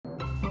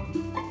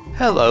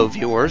Hello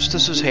viewers,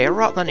 this is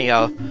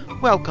Heorotlinia.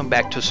 Welcome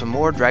back to some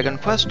more Dragon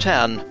Quest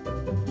X.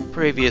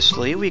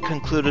 Previously we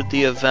concluded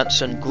the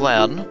events in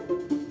Glen,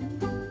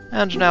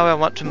 and now I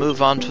want to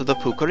move on to the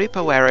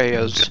Pukuripo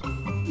areas.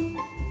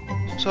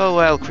 So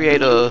I'll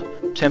create a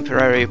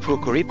temporary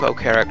Pukuripo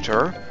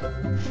character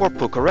for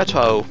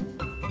Pukuretto,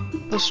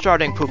 the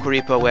starting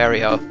Pukuripo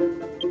area.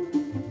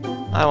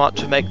 I want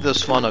to make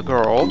this one a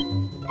girl,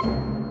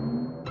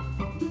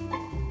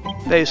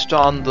 based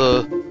on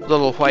the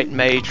little white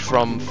mage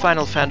from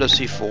Final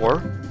Fantasy IV,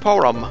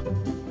 Porom.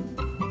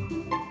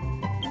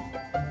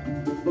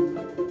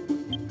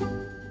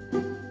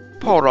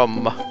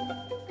 Porom.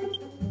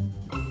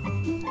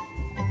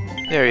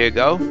 There you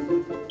go.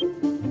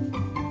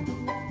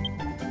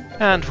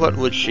 And what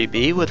would she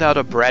be without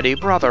a bratty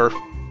brother?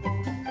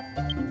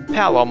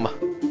 Palom.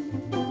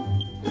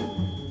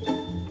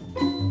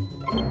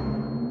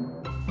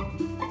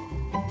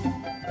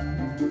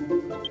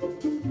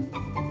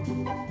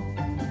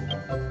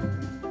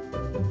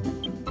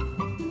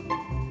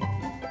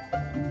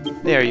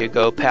 There you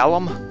go,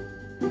 Palom.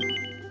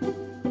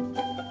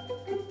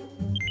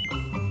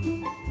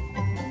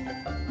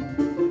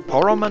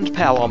 Porom and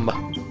Palom.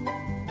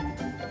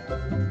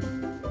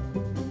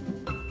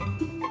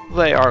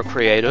 They are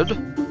created.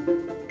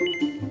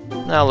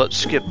 Now let's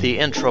skip the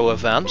intro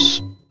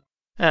events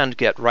and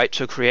get right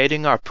to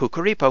creating our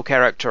Pukuripo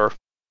character.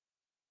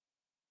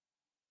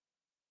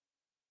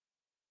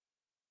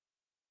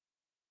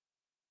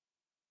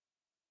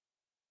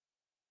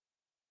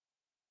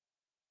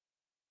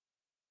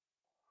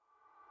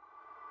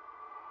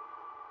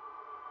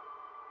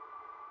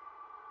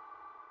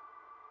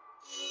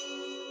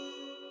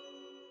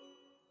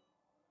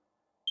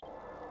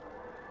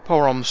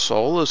 Porom's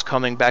soul is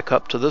coming back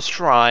up to the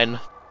shrine.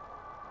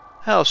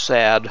 How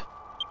sad.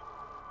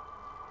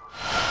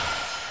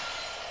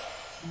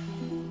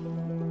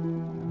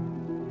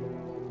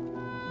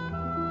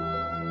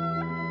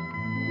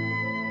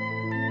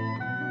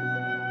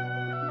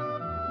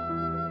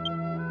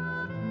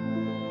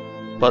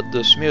 But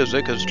this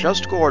music is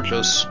just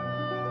gorgeous.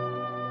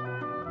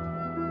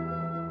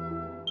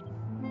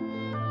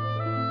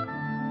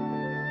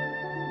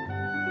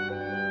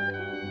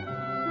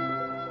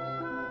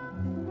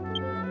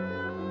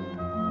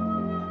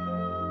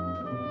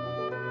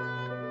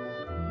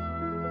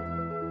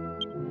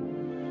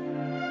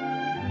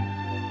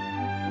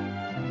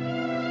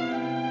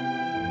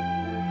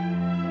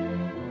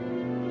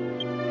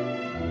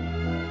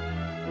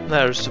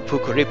 There's the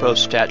Pukuripo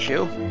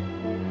statue.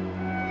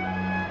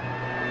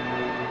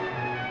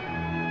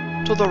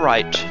 To the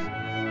right.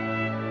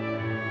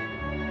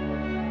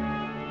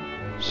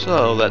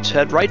 So let's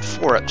head right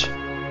for it.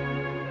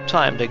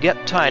 Time to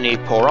get tiny,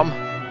 Porom.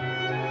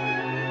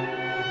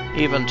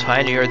 Even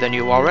tinier than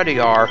you already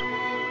are.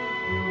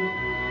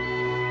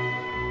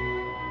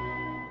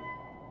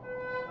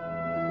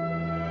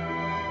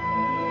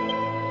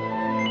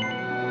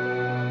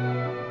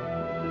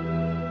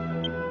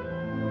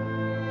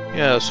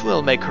 Yes,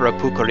 we'll make her a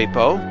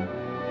Pukuripo.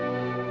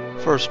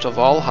 First of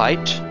all,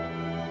 height.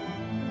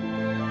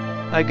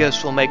 I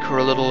guess we'll make her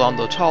a little on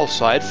the tall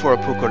side for a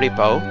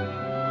Pukuripo.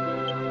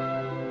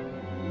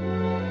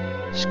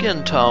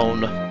 Skin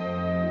tone.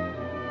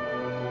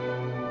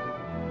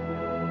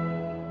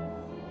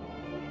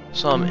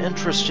 Some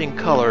interesting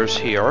colors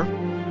here.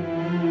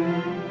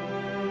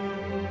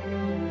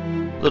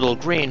 Little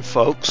green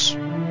folks.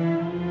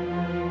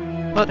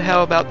 But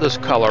how about this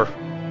color?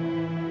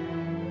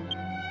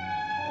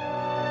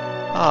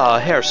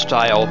 Ah,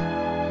 hairstyle.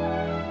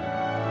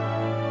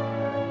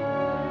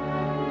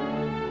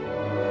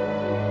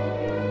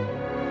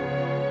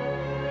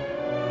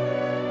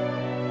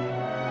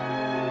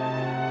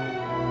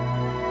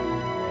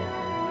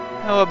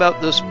 How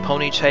about this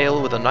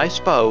ponytail with a nice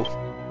bow?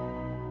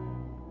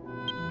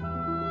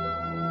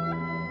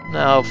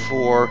 Now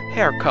for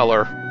hair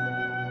color.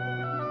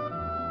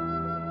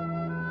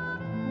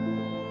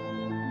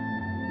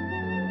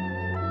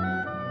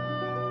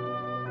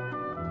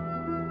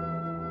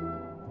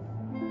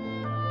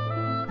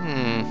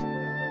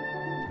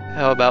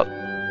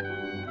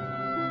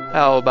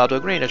 How about a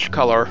greenish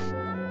color?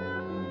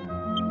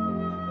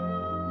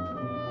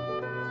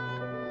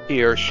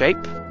 Ear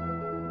shape.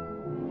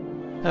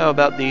 How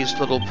about these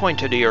little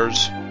pointed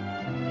ears?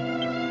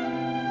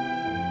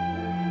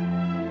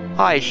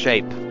 Eye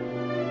shape.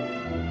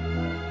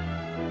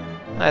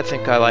 I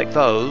think I like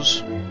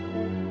those.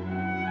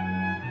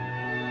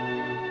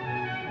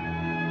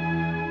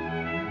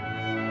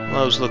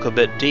 Those look a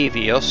bit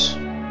devious.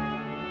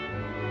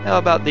 How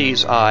about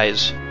these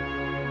eyes?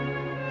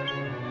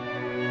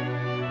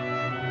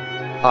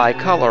 Eye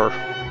color.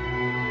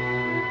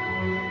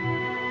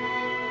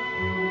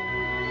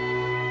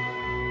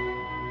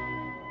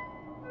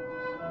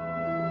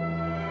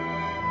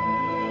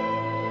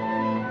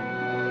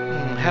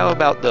 How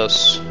about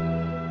this?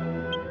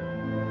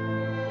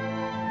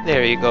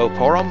 There you go,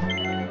 Porom.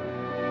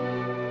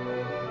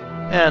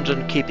 And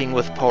in keeping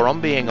with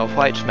Porom being a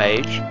white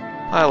mage,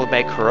 I'll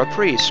make her a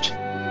priest.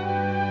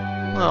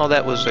 Oh,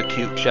 that was a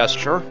cute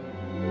gesture.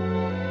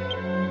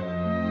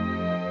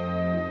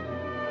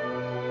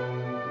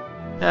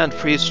 And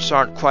priests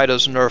aren't quite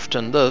as nerfed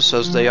in this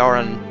as they are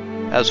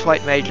as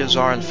white mages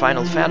are in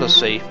Final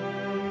Fantasy.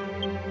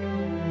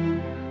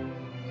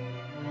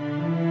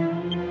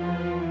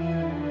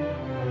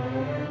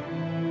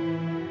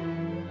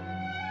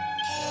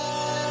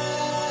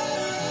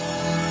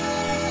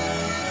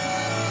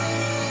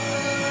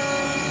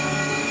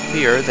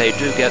 Here they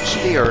do get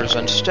spears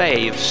and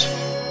staves.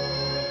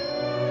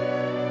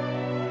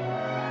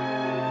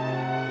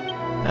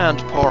 And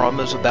Porom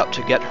is about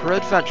to get her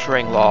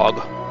adventuring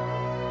log.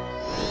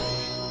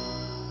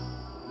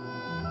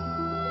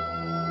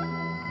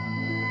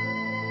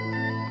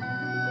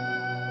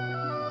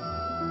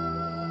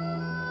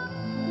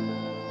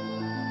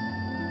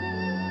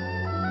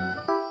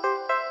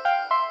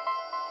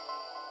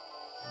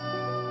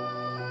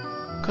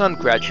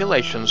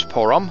 Congratulations,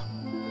 Porom.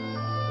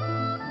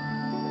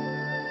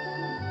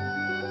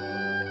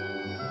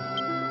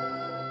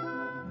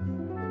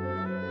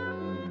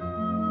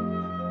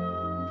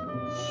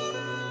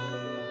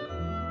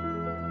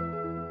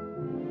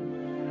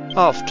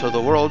 Off to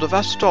the world of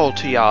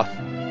Astoltia.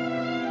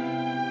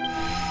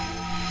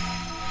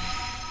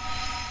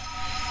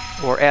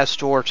 Or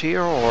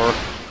Astortia, or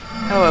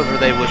however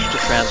they wish to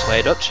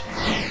translate it.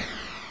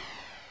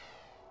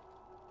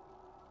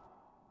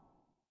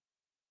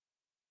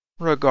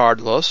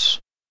 Regardless,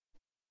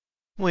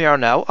 we are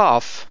now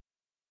off.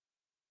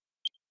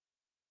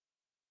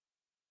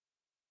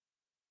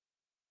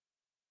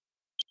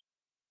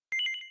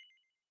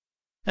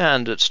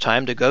 And it's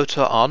time to go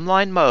to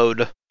online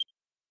mode.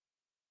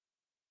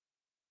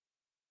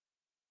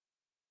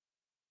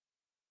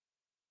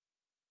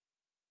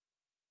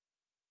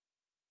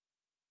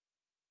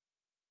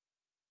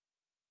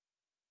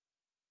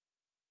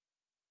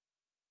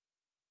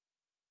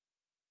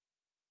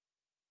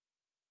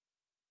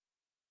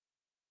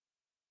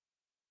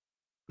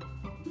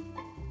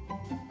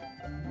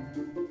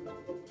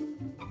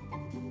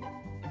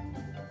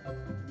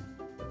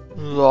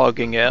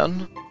 Logging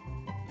in.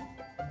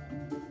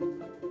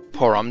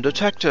 Porom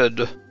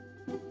detected.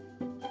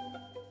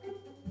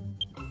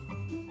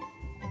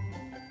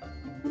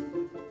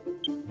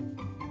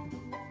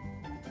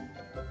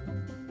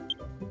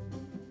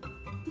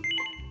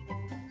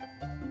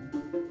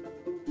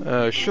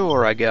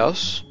 Sure, I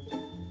guess.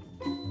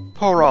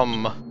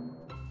 Porom.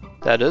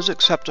 That is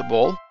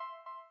acceptable.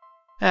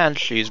 And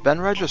she's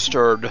been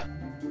registered.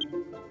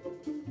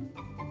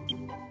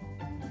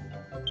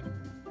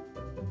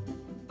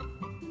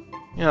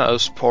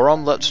 Yes,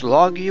 Porom, let's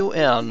log you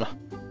in.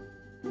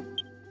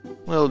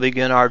 We'll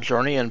begin our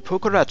journey in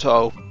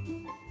Pukuretto.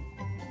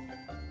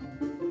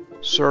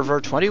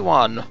 Server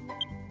 21.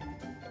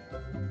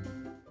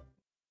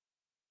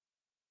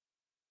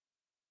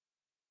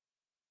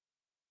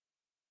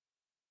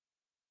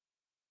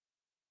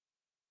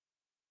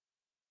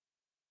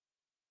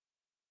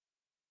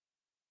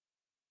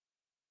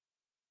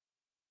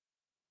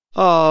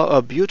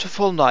 A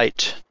beautiful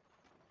night.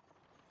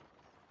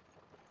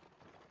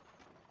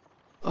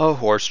 A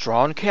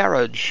horse-drawn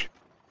carriage.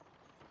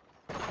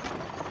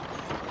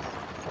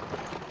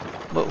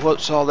 But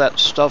what's all that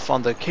stuff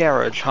on the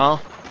carriage, huh?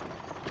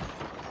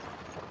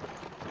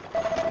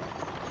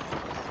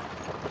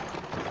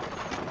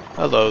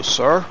 Hello,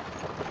 sir.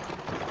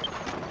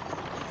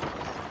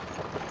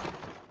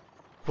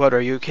 What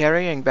are you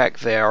carrying back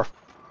there?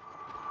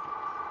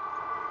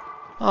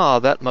 Ah,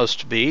 that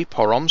must be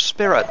Porom's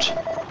spirit.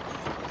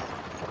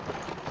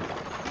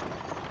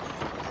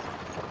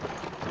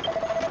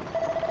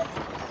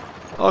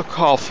 A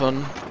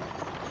coffin.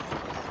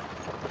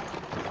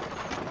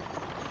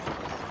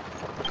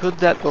 Could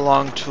that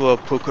belong to a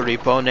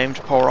Pukuripo named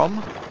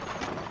Porom?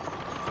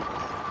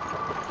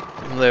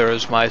 There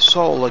is my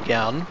soul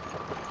again.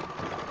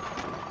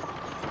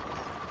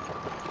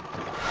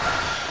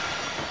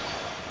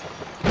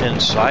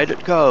 Inside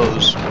it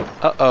goes.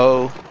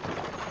 Uh-oh.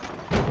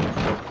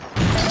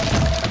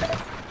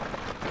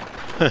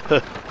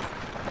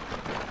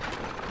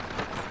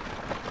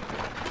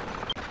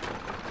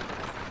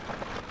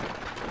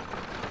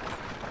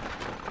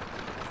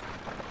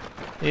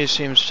 He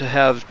seems to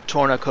have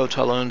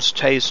Tornacotaloon's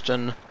taste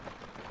in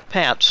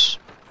pants.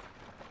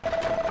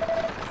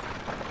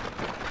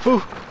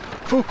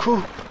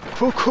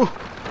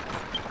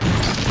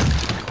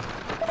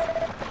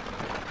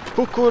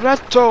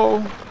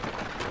 Pukuretto!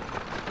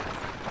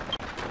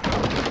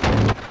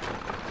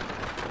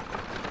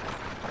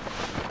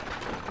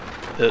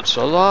 It's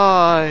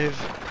alive!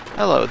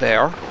 Hello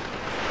there.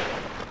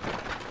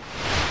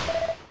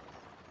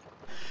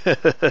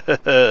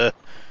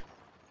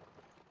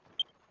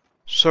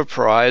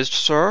 Surprised,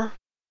 sir?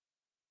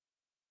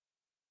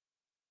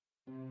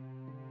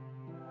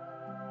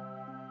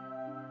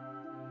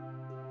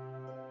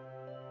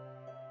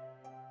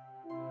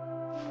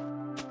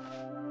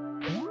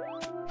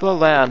 The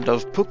land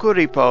of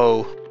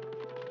Pukuripo.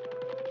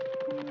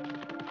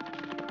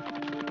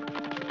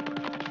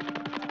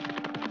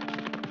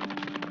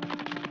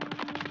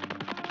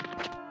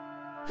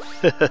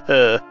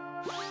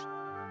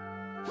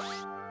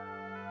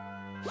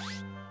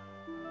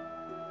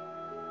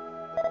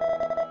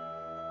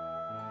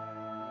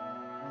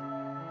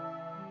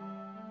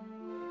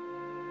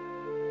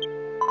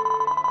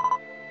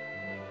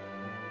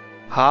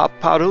 Ha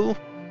Paru?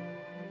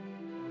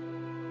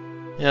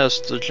 Yes,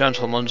 the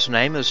gentleman's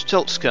name is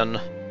Tiltskin.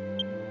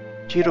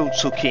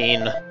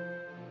 Tirutsukin.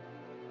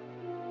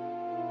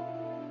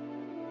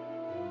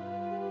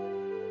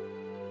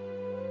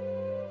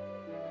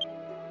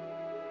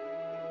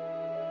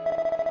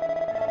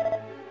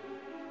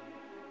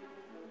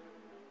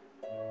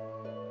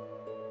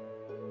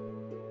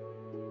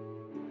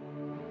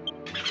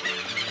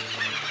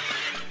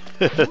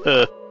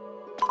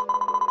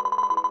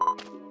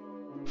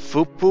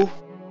 Fupu?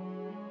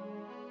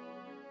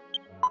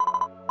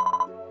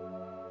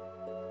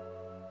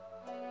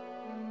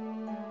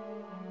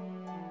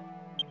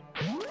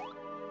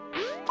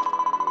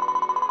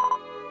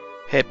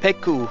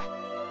 Hepeku.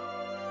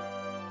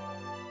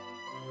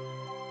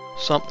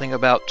 Something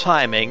about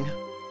timing.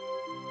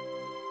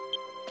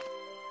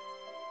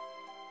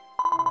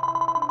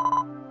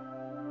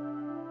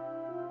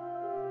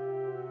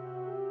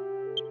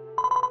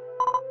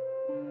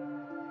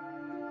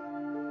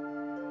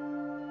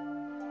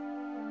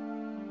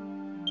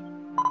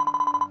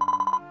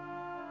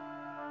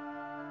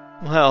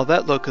 Well,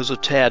 that look is a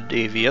tad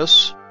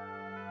devious.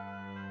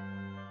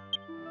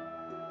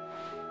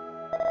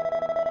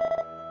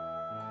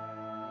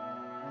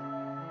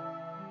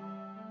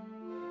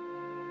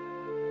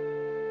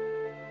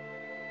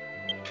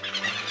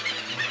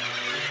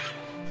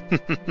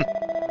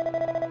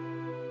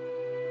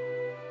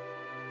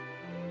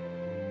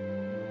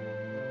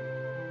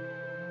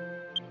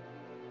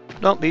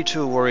 Don't be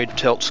too worried,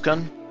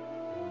 Tiltskin.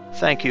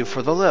 Thank you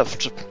for the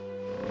lift.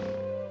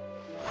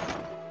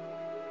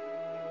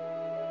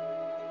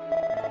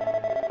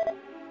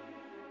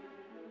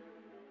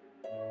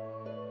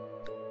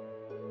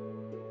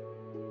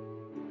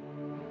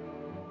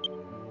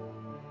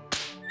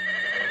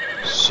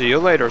 See you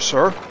later,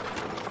 sir.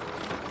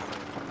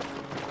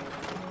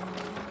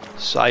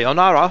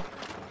 Sayonara.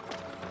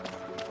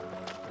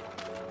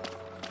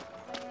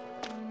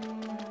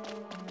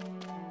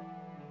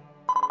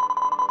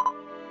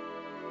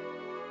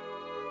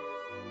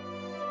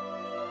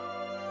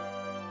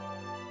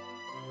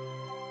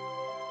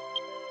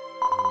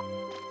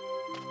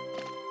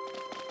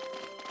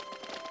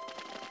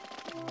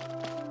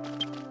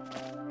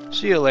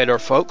 See you later,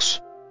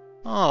 folks.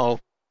 Oh,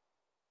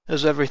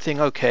 is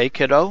everything okay,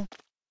 kiddo?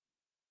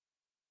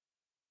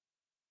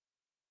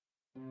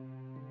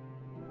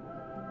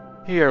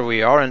 Here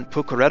we are in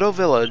Pukuretto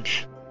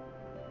village.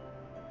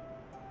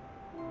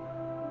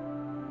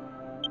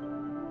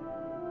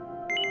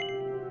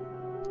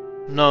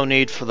 No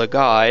need for the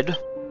guide.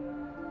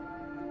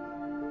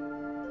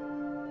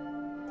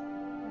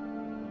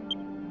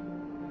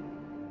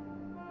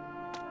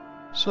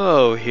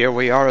 So, here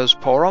we are as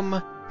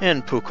Porom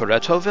in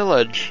Pukuretto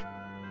village.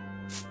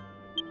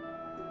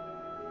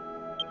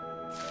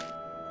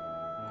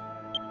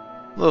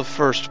 The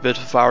first bit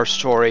of our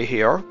story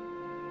here.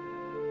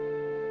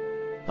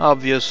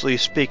 Obviously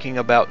speaking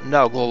about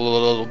Noggle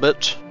a little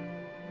bit.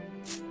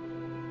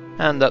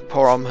 And that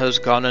Porom has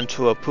gone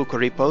into a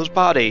Pukuripo's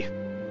body.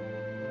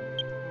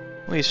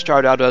 We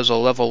start out as a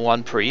level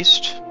 1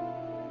 priest.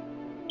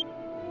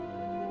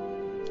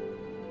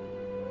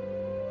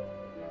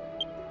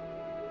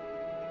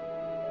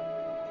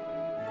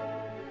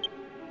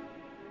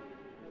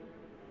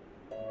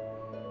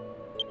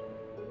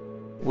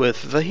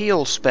 With the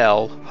heal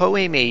spell,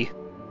 Hoemi.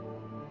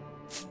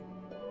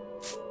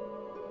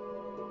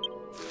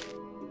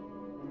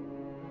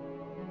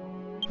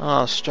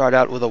 Start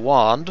out with a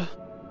wand.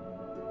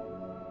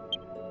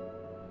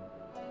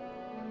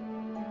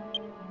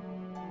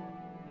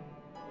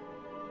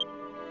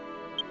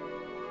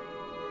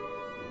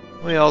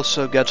 We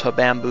also get a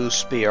bamboo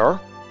spear,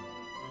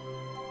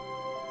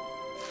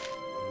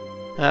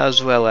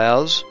 as well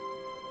as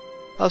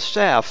a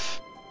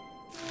staff.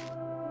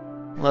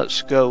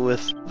 Let's go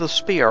with the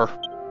spear.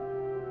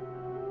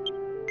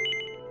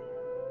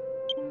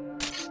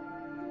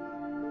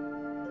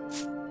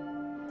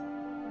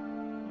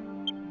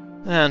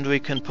 And we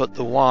can put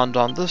the wand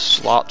on this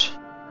slot.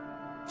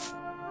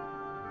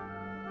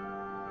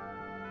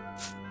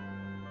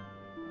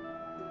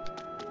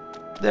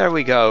 There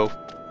we go.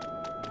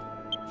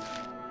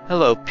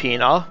 Hello,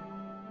 Pina.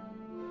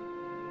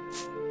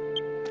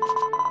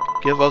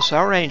 Give us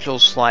our angel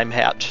slime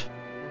hat.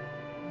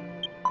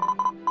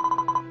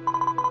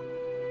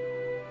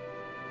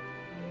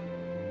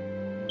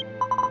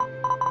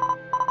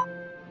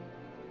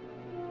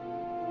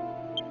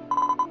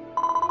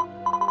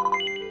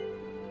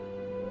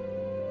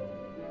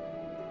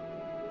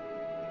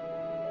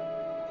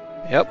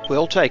 Yep,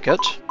 we'll take it.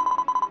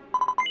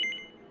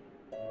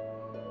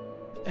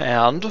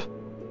 And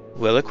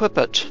we'll equip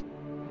it.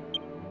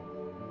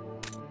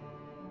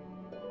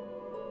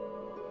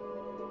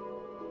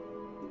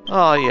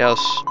 Ah, yes.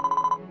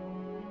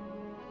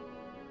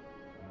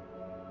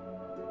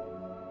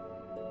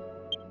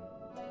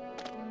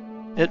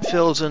 It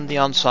fills in the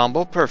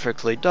ensemble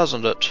perfectly,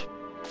 doesn't it?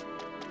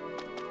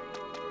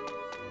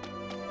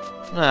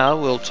 Now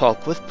we'll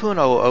talk with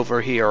Puno over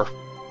here.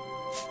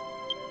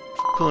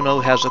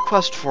 Puno has a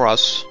quest for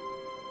us.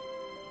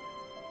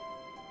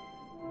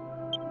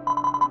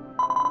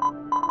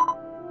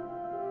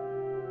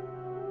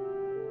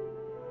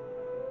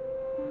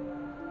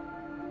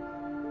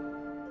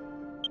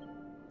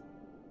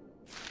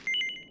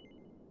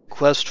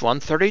 Quest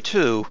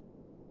 132,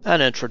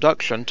 An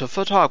Introduction to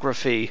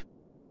Photography.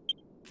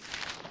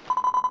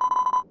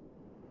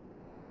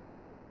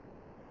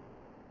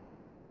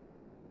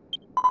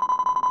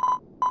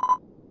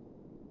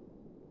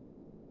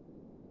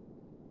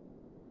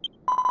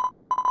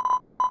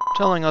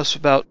 Telling us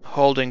about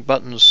holding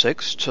button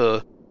 6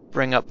 to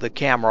bring up the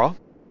camera.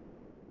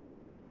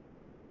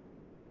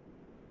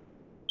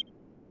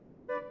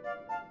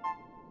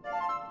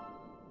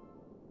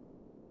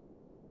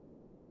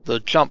 The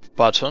jump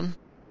button.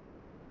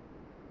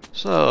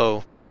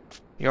 So,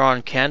 you're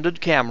on candid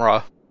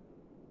camera.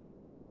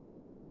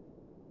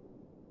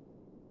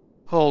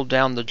 Hold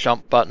down the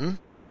jump button,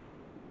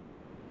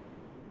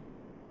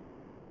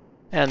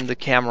 and the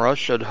camera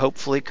should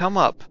hopefully come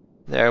up.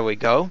 There we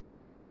go.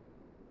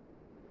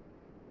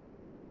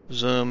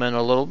 Zoom in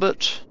a little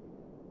bit,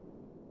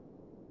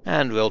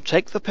 and we'll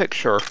take the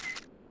picture.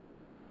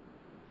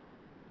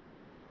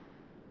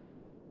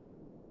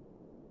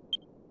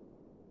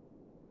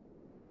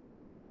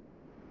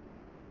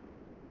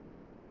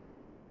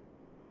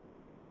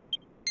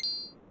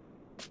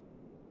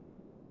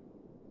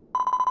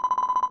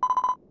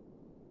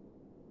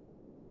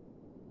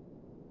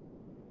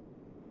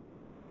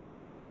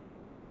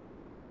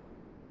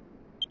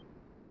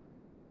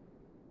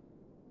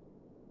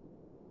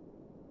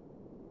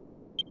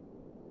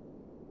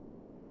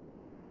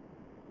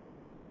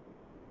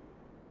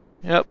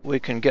 Yep, we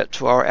can get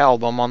to our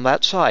album on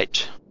that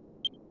site.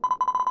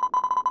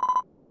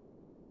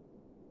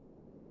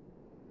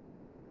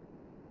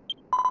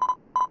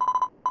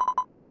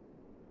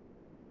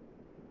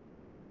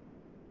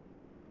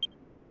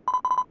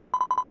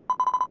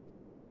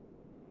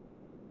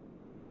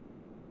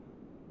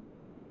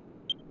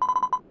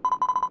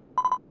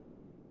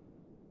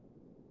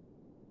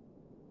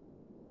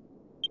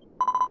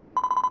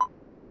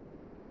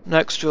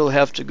 Next, we'll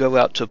have to go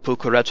out to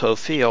Pukuretto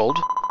Field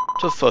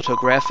to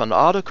photograph an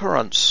odd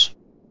occurrence.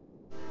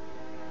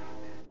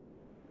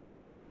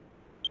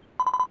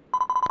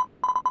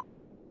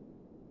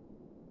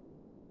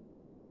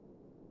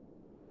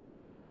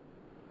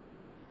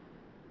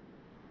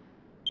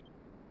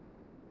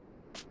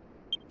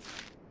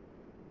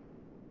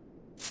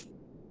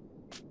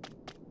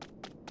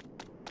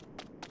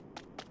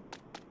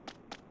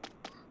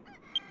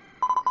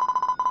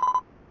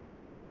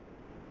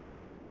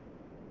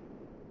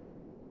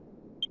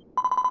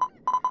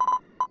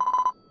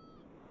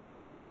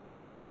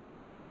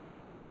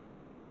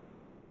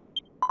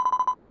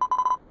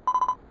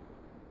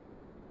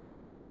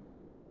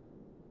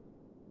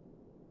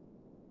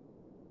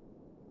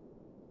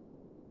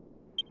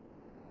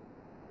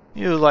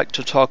 You like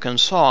to talk in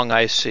song,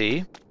 I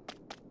see.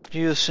 Do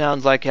you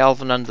sound like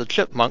Alvin and the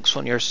Chipmunks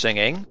when you're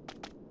singing?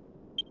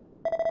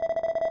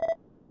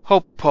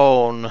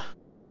 Hopone.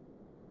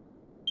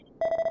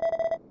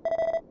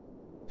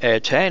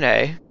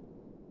 Etene?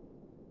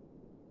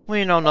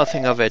 We know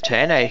nothing of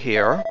Etene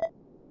here.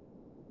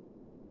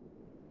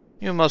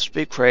 You must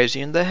be crazy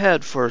in the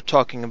head for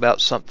talking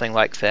about something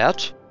like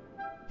that.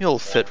 You'll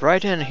fit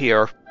right in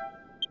here.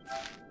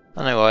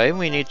 Anyway,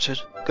 we need to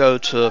go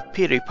to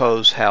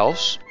Pukuripo's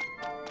house,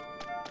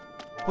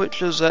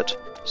 which is at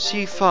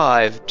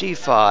C5,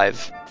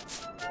 D5.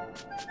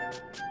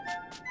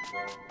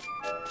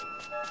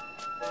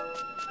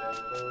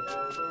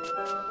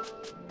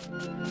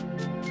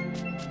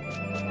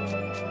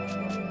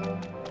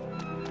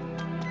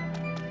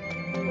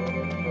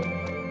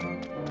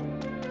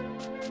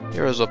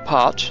 Here is a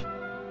pot.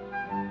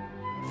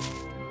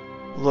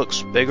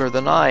 Looks bigger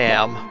than I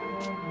am.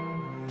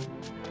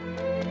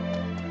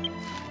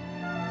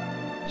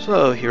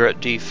 So here at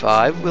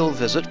D5, we'll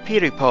visit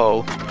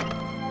Pukuripo.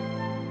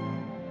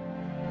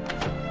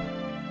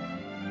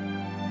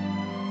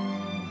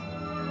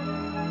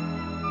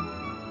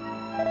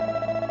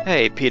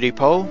 Hey,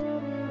 Pukuripo.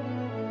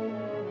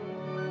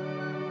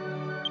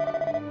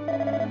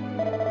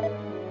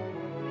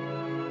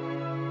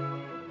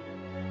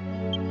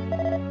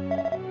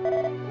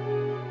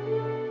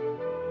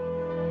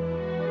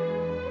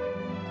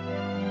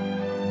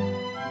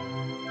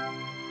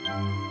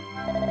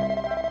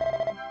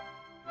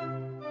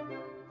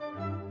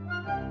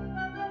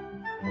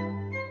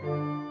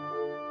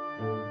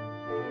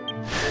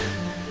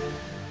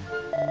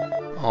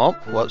 Oh,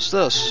 what's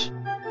this?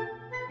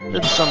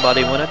 Did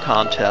somebody win a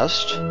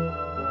contest?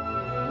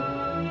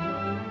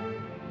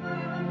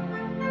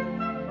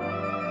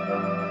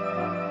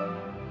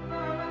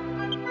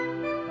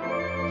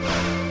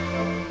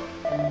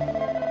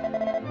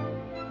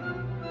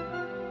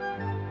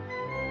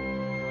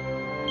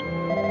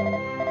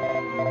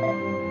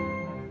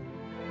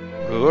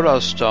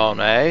 Rura stone,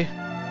 eh?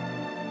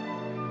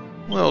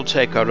 We'll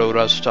take a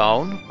Rura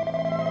stone.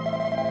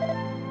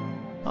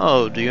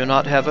 Oh, do you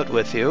not have it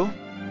with you?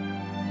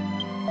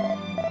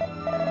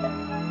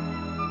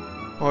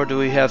 Or do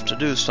we have to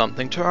do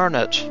something to earn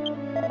it?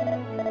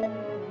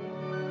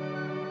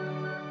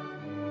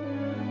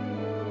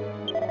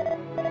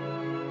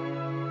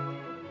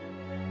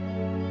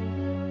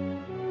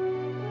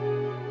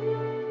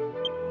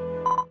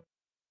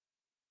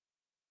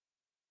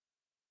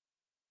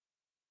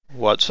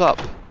 What's up?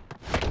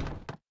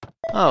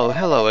 Oh,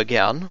 hello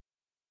again.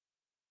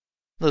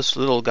 This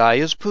little guy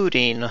is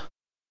Pudding.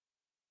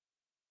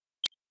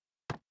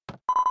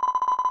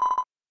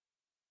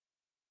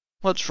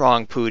 What's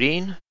wrong,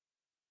 Pudding?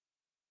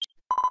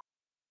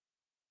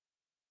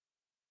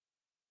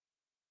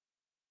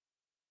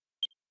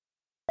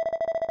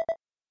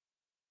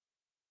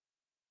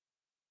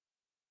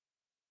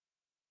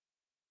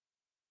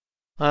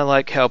 I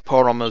like how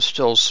Porom is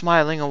still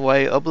smiling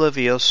away,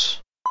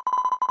 oblivious.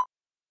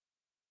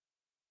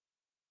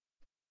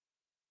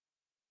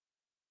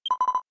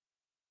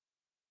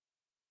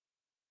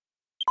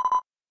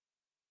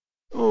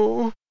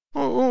 Oh,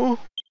 oh,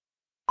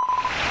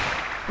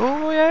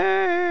 oh,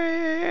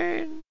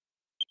 yay!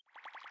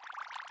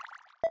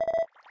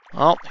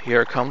 Oh,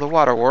 here come the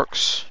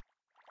waterworks.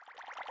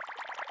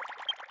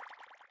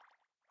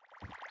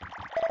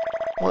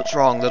 What's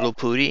wrong, little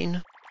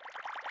Pudding?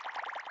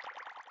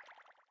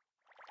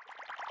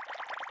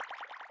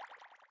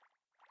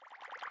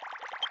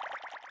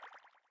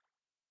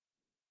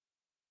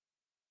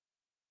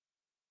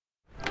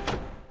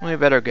 We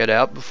better get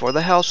out before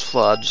the house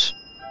floods.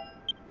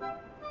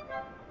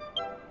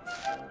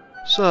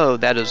 So,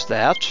 that is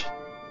that.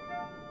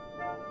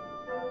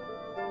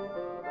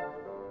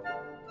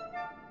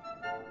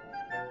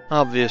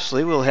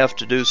 Obviously, we'll have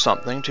to do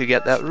something to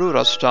get that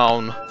Ruta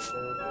stone.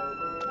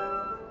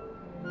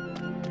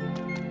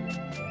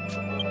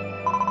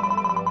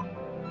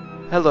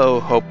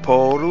 Hello,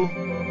 Hoporu.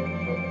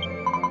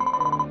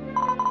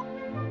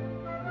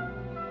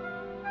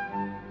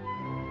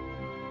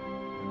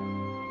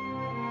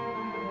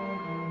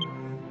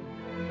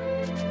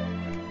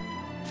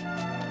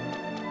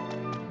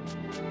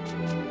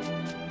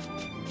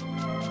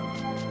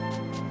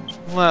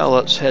 Well,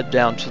 let's head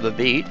down to the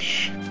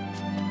beach.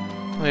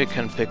 We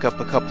can pick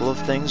up a couple of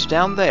things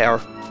down there.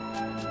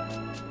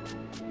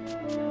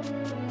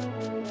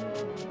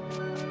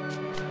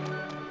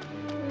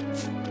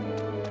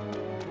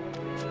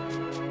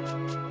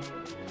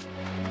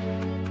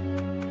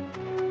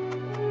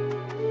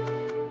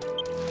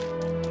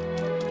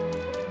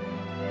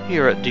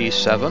 Here at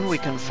D7 we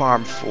can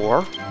farm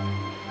for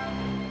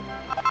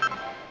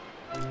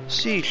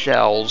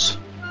seashells.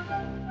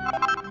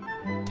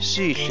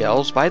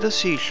 Seashells by the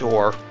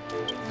seashore.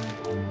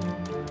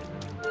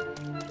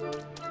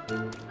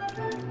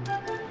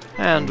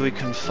 And we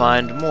can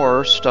find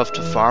more stuff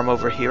to farm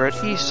over here at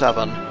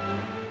E7.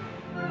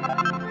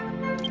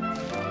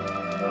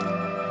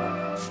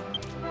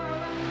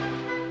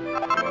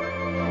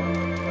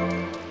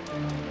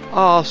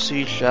 Ah,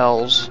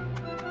 seashells.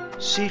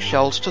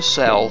 Seashells to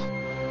sell.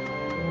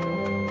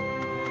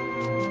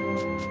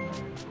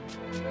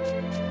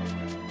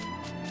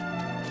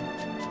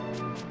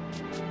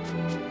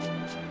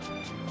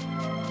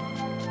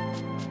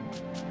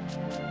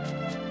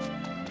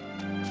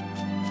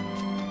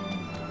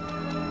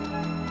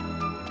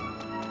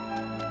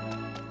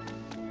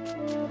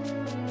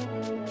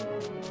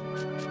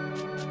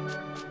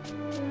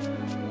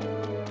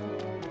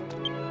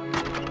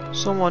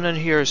 Someone in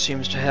here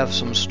seems to have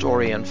some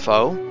story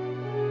info.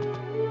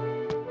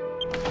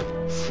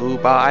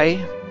 Fubai?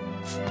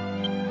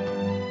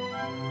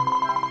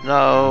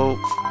 No.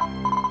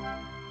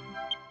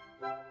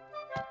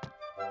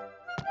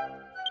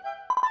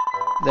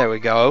 There we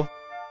go.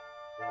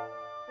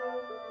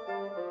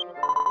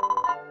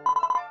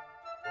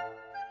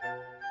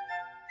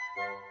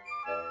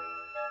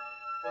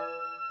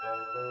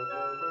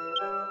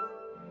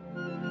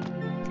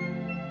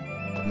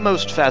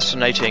 Most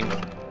fascinating.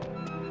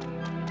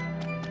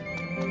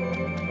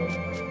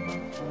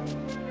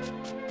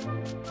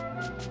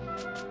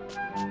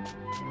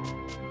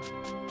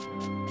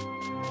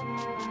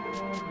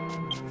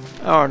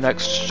 Our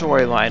next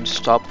storyline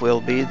stop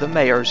will be the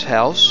mayor's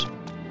house,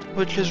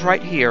 which is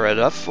right here at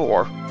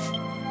F4.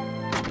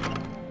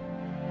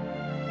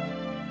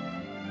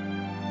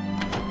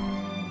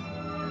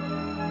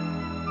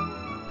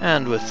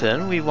 And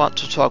within, we want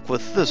to talk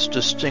with this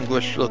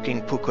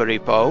distinguished-looking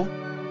Pukuripo,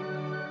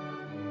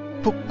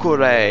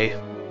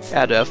 Pukuretto,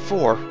 at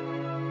F4.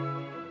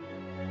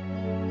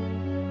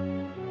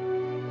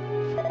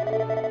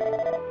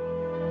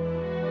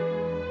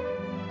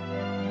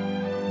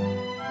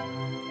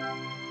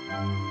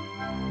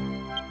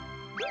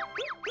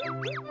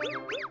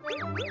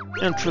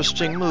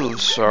 Interesting move,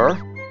 sir.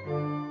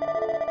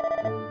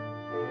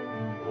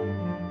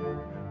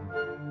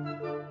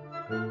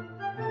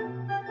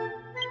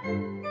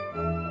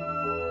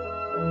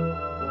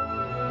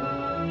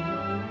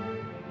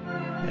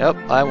 Yep,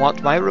 I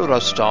want my Ruta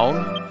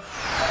stone.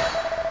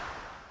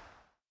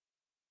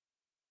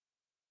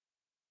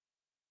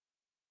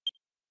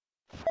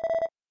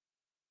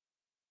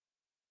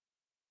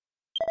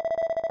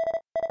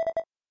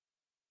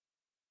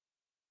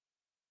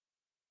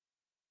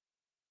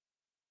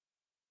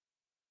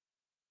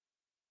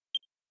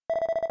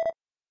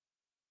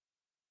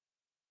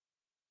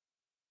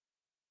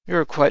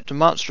 You're quite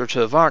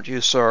demonstrative, aren't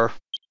you, sir?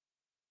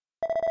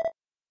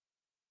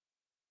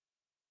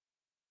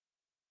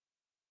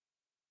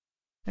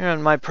 You're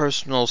in my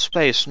personal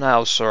space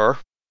now, sir.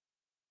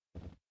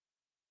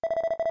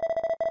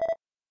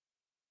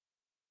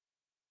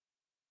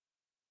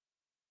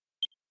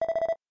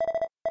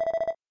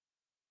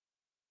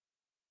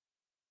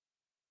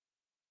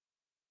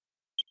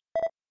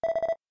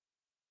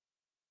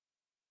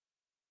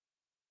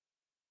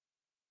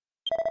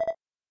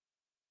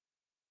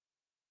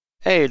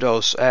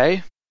 Eidos,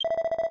 eh?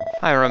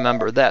 I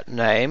remember that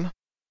name.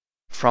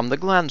 From the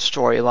Glen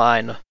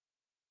storyline.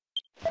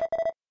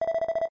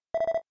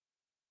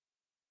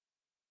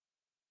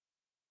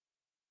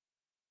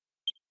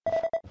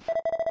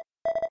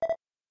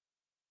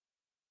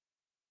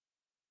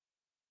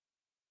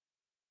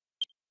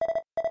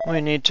 We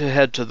need to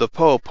head to the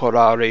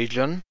Popora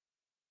region,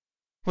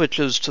 which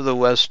is to the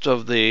west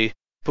of the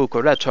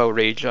Pukuretto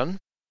region,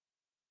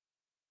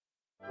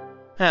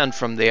 and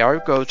from there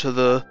go to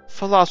the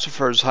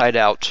Philosopher's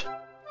Hideout.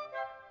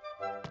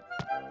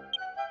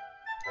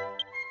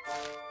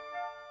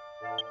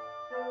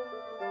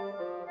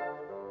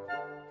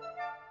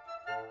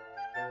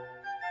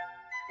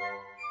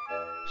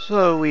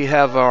 So we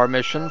have our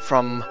mission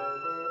from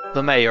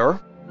the mayor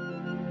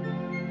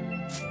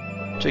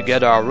to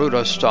get our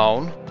Ruta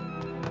Stone.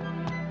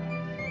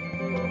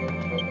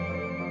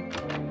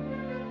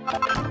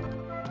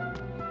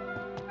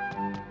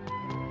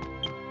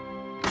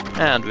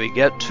 And we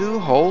get 2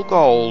 whole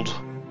gold.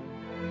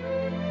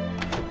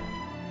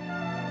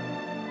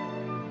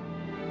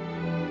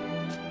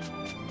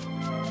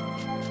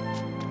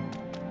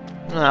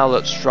 Now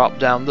let's drop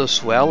down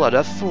this well at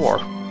F4.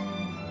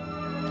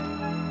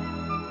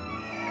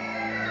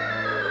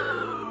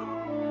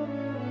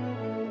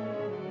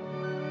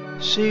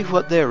 See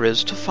what there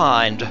is to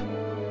find.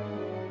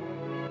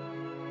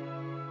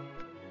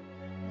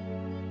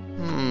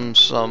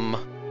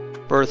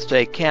 Some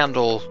birthday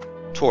candle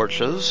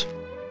torches.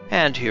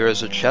 And here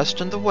is a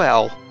chest in the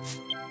well.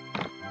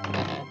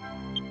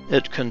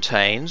 It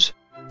contains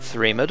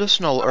 3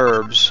 medicinal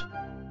herbs.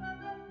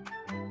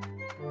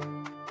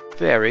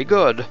 Very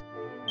good.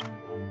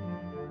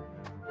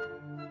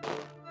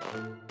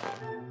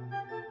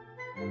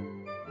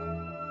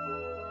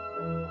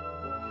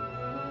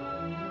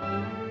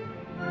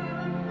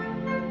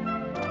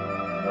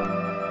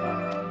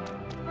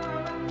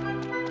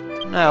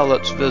 Now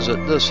let's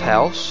visit this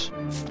house.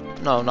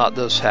 No, not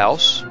this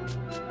house.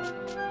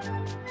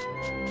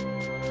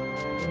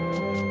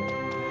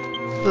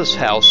 This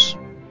house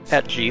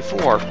at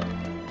G4.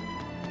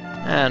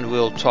 And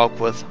we'll talk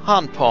with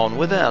Hanpon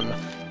within.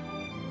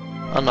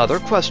 Another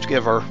quest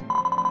giver.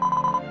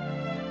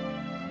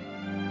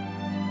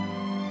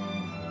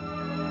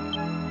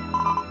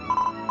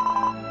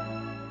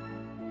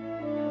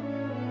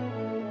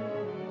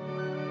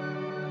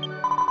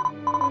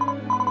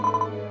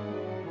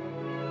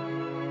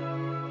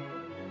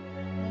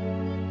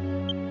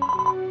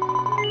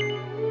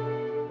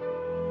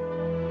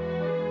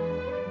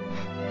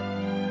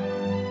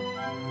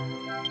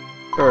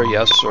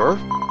 Yes, sir.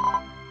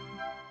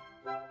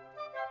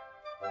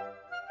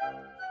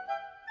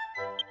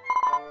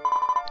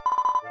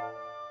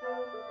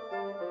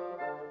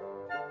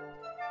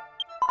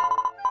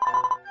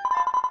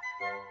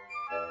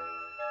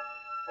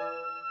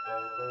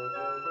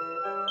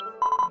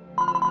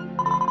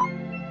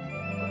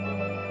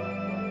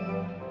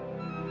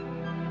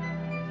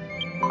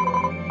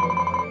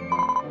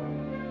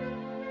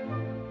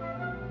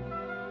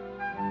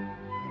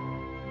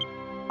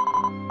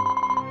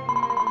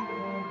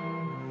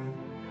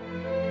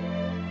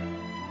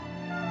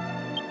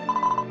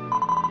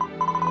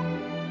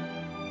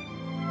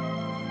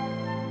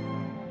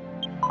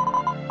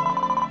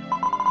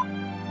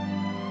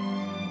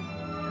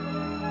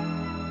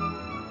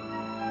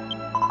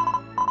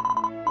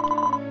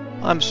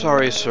 I'm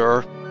sorry,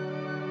 sir.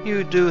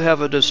 You do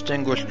have a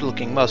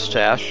distinguished-looking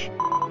mustache,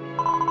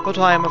 but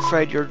I am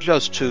afraid you're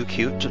just too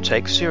cute to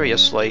take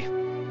seriously.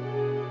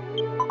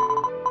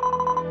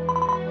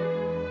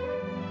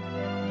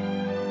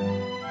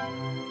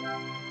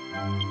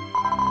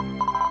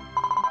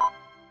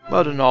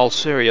 But in all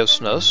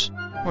seriousness,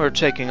 we're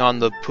taking on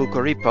the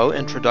Pukuripo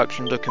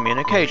Introduction to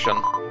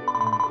Communication.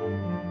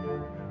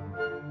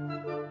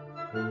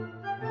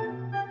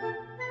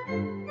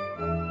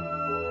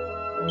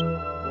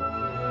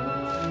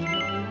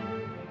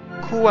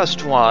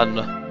 Quest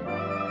 1.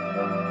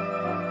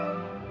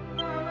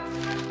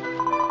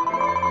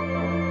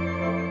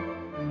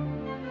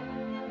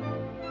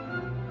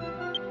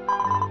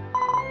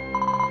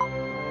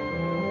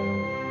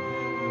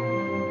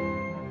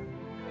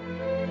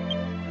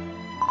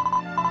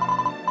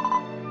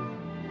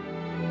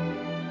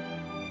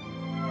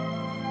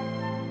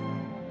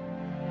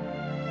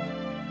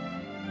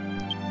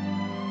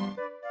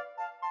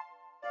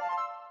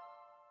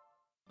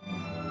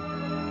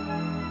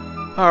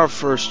 Our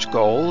first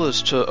goal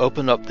is to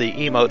open up the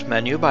emote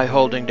menu by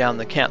holding down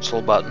the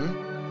cancel button,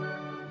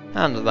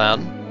 and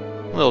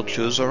then we'll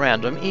choose a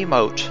random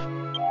emote.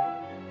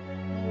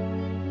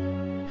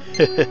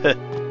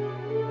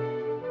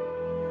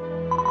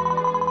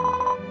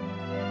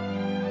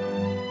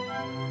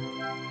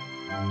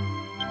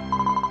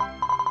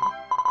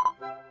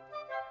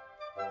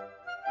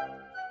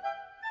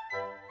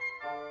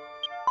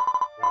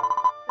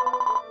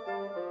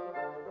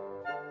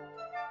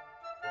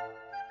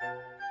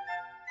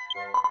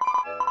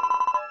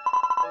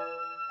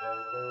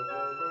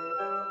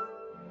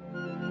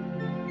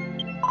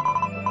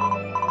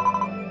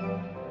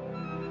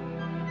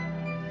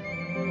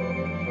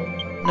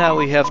 Now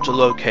we have to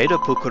locate a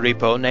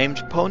Pukuripo named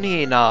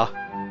Ponina.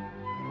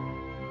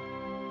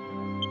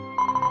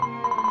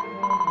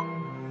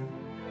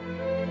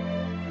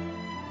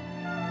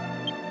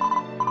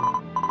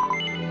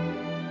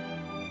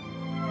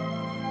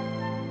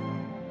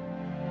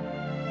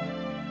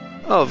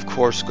 Of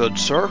course, good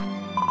sir.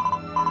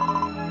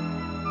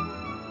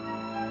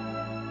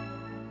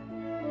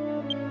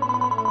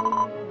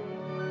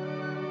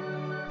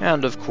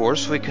 And of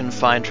course we can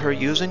find her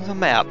using the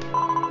map.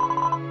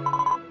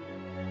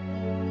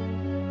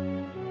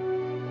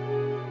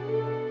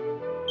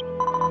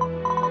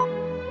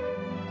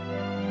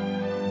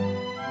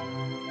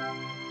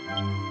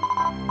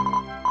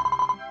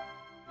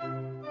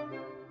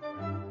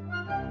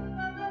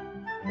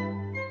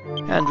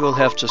 And we'll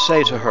have to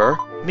say to her,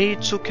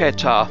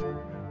 Mitsuketa.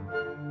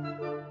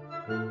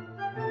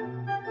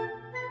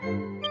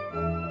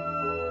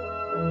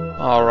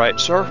 All right,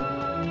 sir.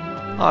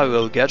 I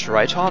will get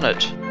right on it.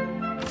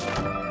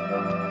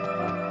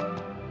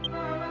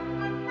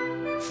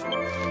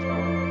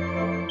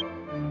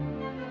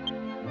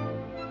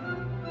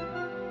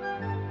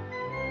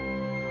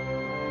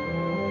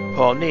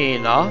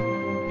 Ponina,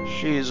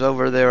 she's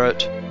over there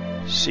at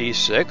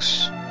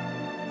C6,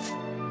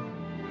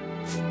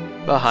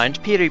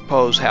 behind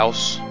Piripo's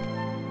house.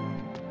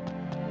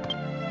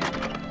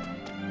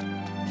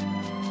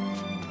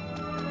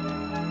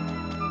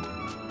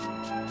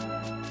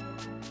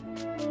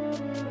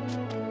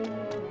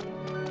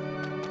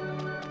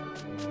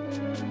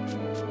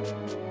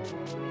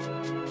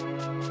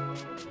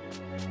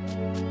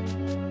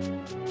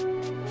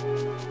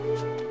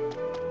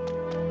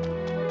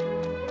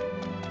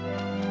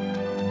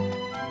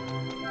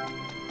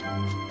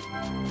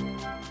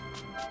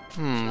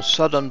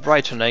 Sudden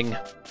brightening.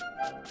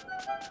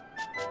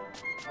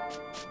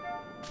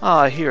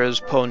 Ah, here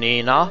is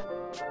Ponina.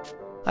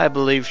 I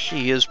believe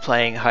she is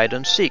playing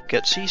hide-and-seek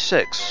at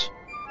C6.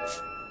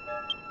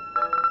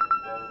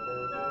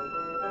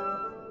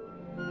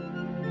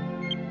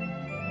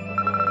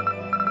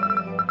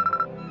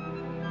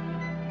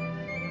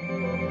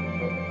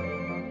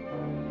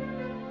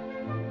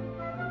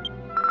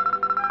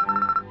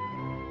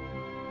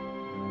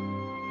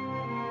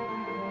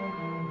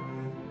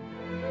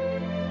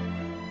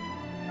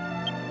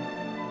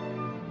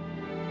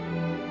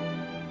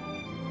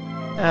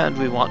 And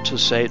we want to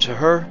say to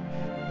her,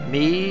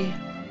 Mi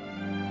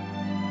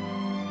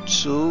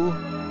Tsu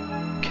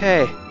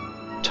Ke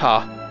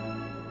Ta.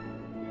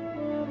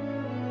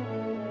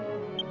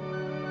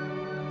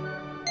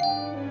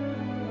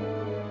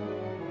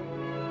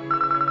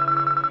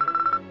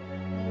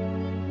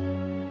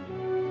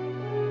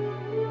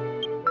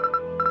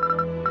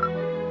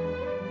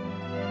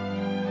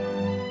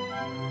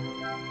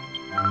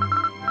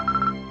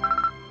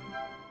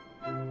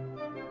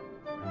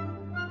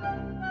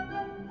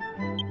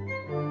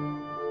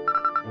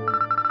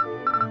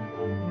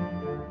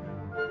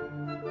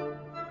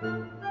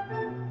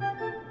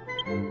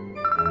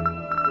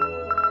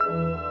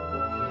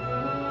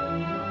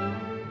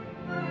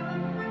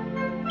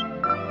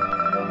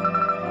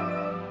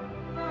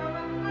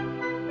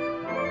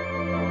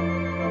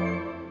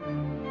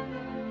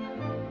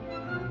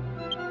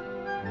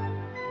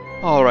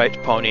 All right,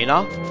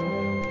 Ponina.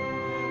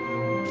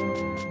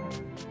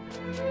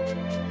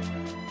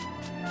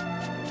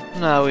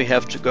 Now we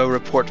have to go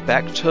report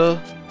back to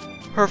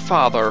her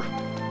father.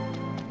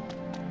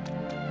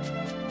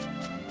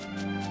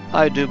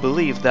 I do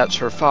believe that's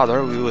her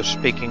father we were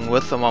speaking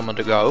with a moment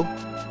ago.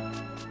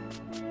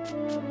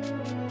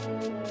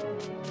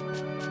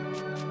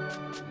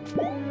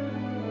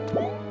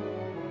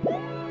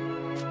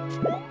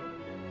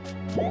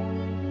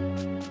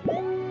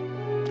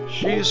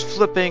 She's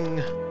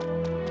flipping.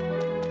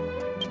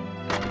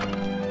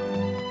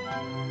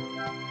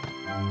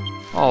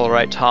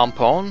 Alright,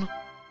 Tampon.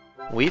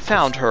 We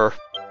found her.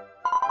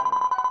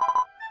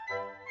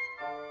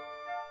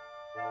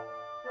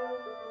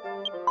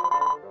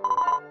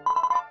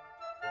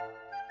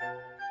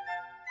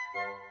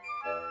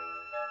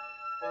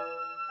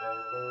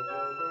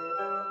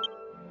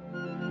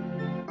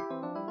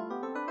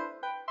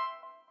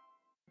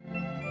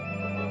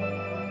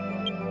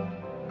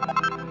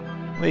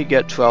 We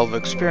get 12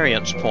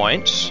 experience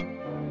points,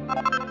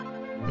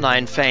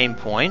 9 fame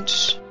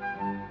points,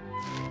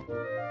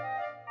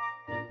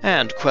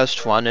 and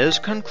Quest 1 is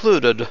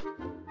concluded.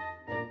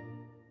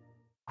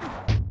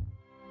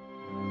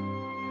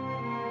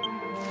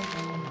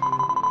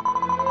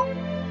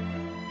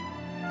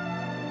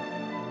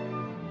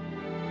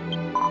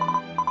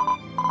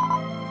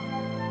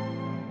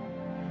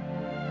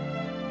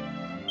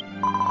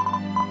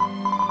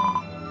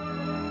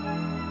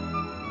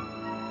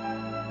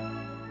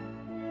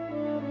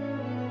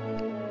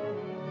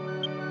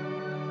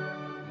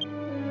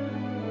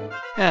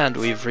 And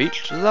we've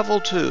reached level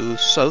 2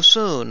 so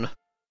soon.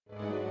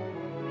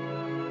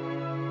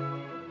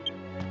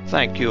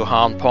 Thank you,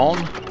 Hanpon.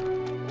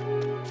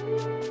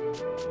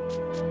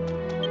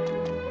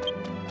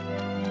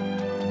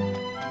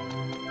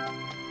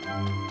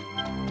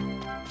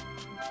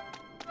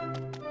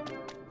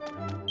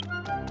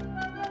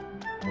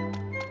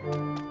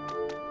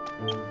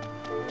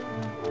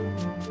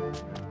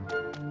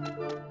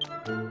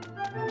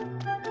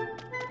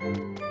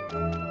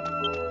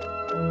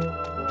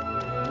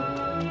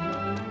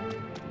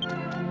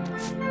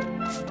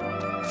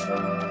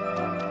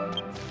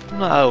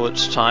 Now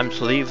it's time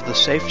to leave the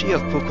safety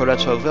of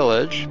Pukuretto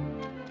village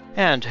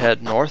and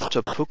head north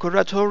to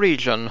Pukuretto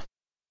region.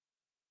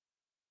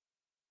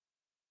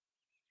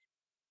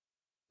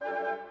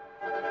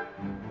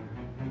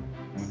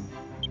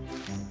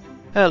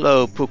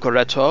 Hello,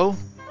 Pukuretto.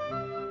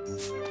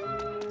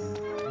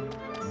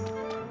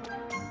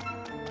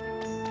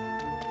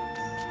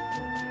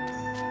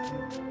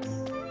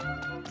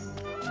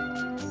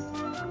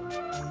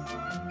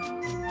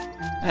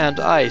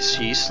 And I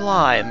see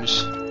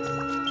slimes.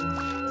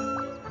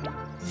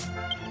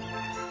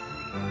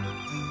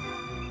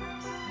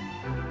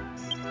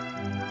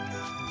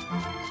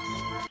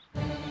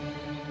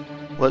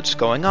 What's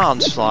going on,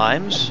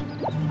 slimes?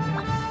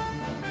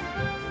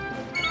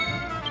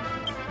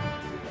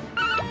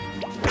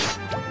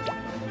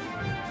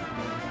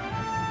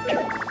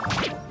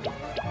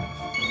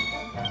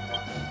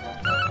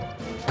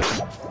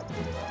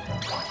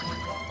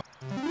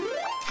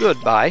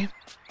 Goodbye.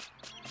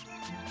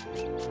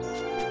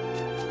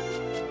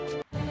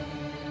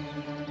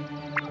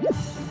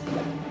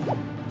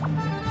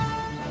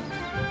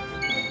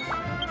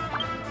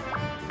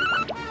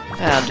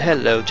 And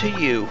hello to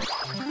you.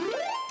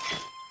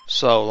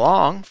 So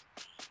long.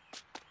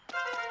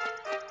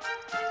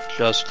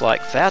 Just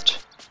like that.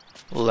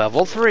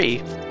 Level 3.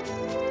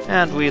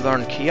 And we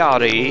learn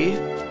Chiari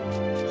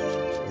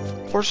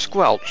or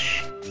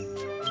Squelch.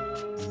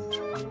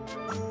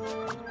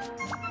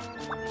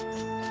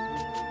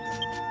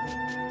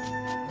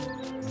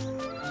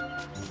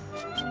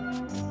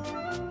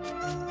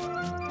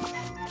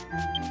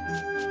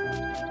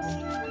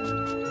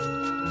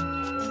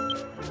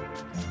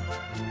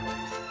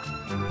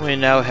 We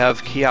now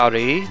have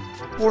Chiari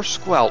or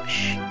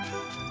Squelch.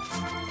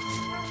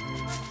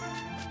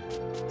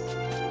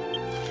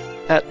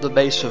 At the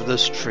base of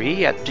this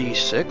tree at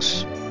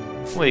D6,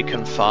 we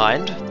can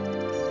find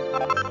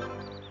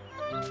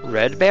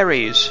red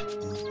berries.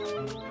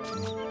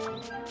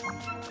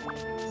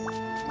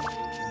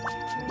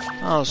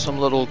 Oh, some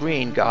little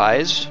green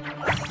guys.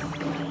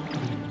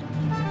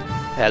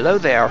 Hello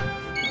there.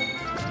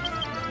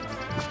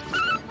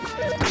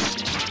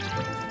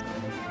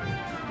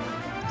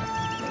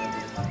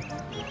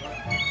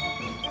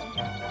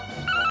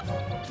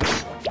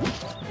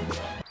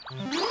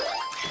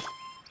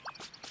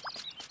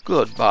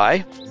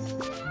 Goodbye.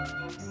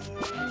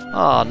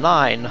 Ah,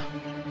 9.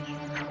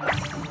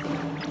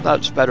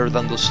 That's better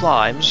than the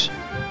slimes.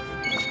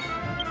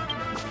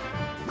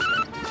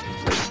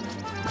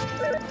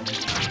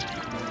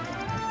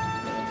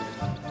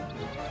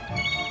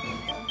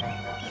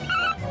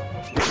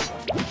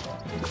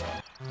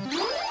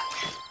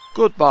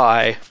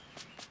 Goodbye.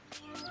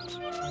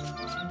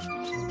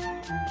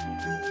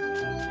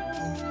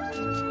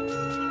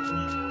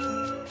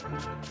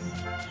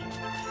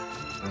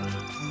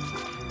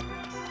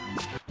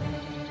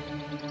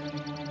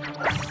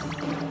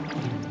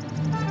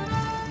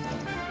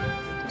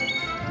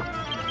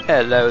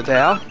 Hello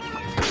there.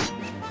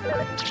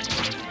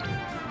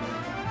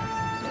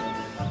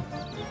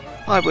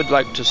 I would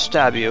like to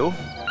stab you.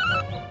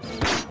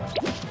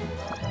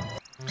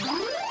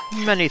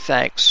 Many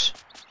thanks.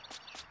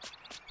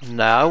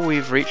 Now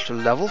we've reached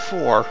level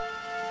 4.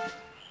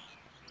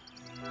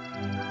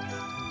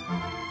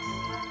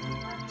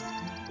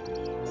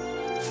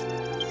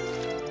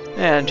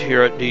 And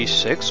here at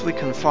D6 we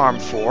can farm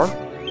 4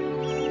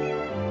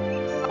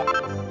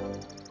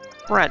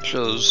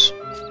 branches.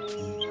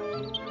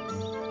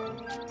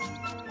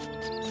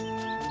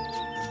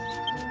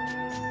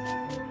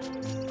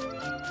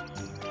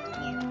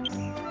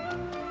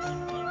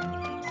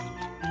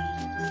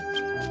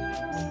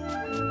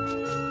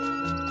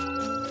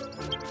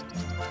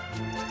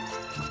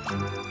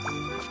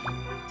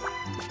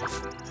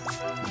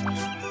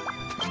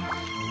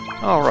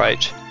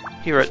 Alright,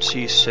 here at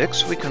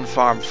C6 we can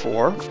farm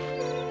 4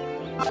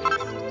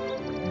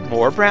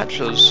 more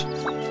branches.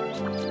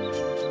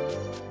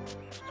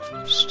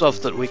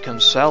 Stuff that we can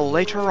sell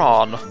later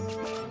on.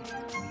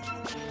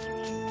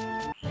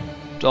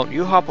 Don't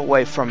you hop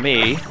away from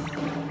me.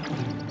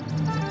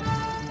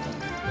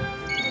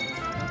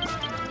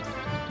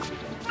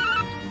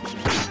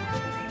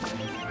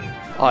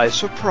 I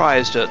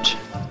surprised it.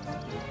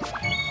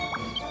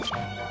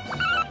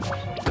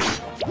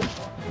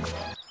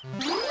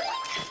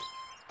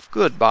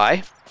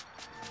 Goodbye.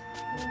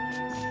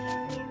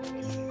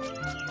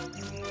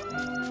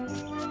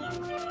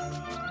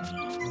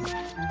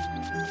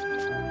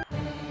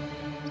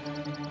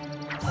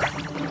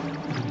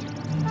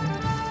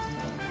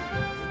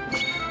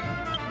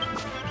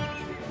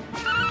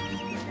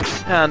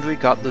 And we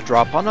got the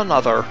drop on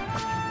another.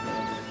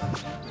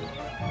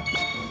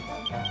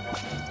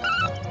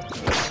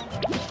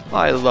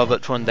 I love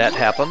it when that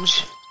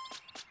happens.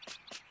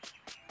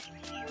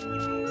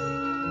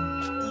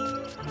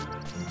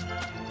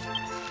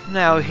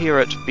 Now here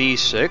at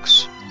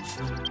B6,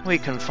 we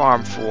can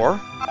farm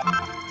 4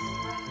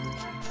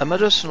 a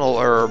medicinal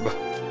herb.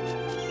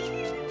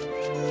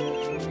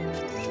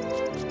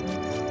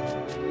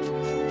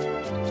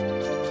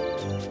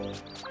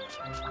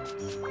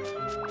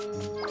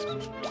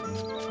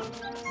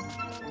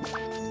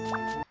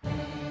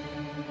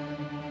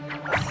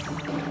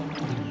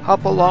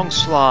 Hop along,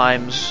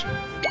 slimes.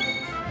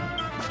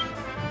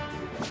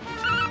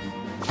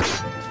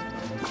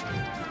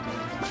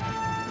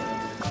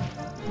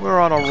 We're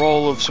on a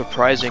roll of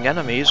surprising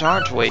enemies,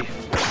 aren't we?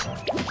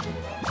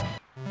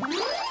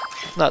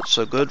 That's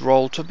a good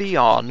roll to be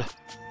on.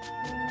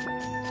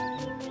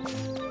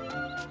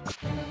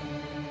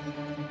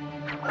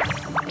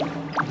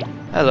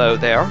 Hello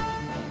there.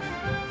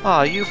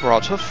 Ah, you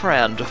brought a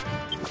friend.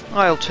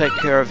 I'll take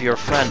care of your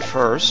friend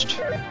first.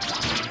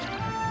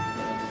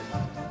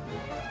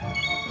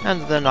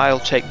 And then I'll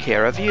take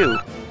care of you.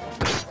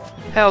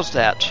 How's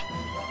that?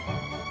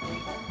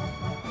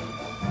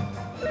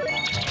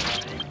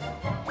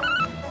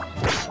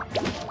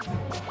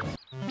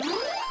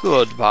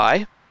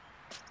 Goodbye.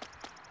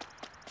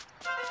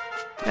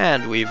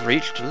 And we've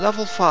reached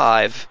level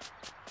 5.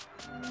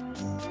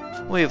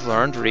 We've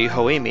learned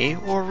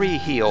Rehoimi, or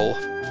Re-heal.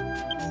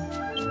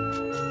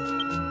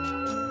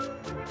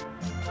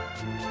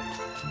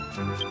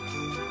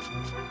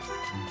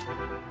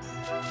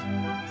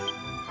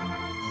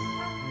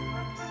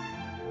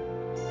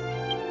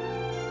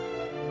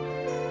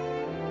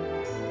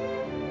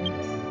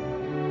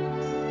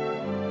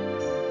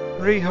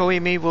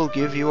 Rehoimi will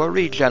give you a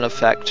regen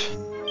effect.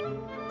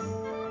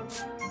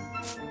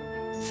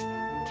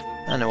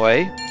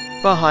 Anyway,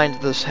 behind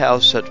this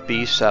house at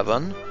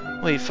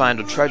B7, we find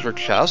a treasure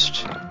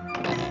chest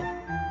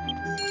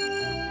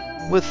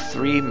with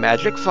 3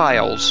 magic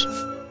vials.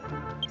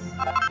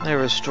 They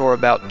restore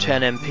about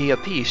 10 MP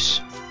apiece.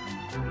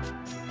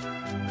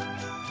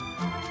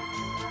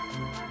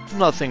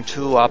 Nothing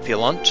too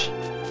opulent,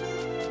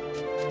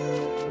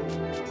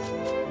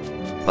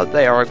 but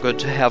they are good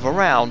to have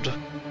around.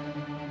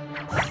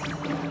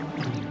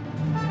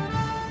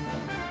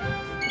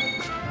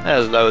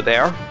 Hello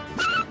there.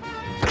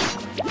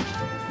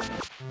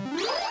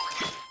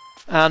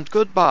 And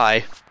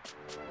goodbye.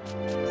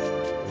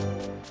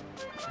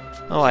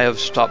 Oh, I have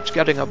stopped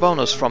getting a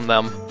bonus from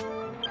them.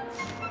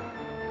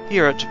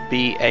 Here at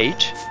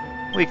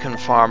B8, we can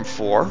farm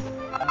 4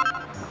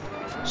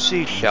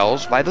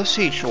 seashells by the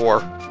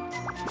seashore.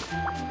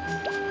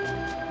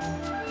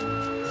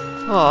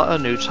 Ah, a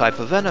new type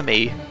of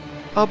enemy.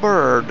 A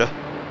bird.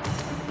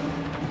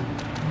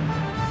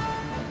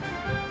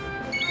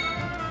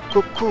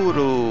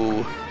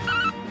 Kukuru.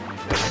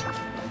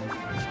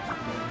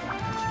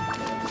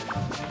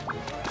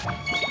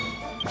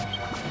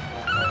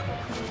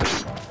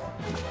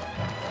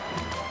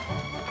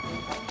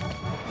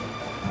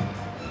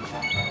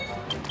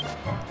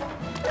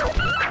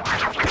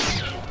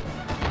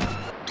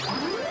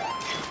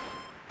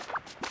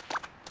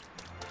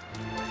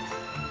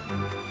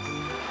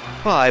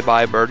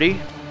 Bye-bye, birdie.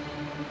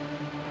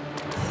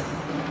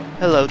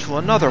 Hello to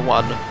another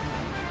one.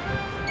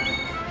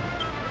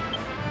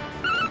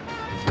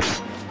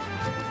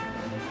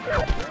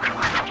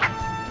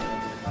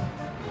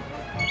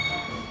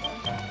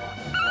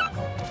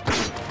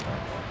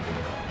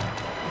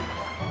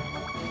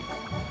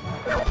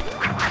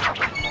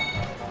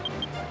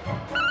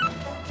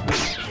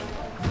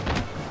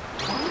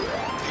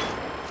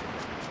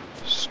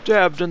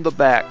 Stabbed in the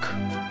back.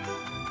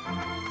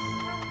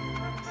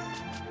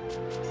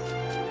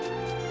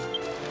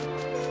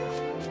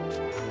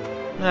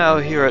 Now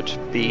here at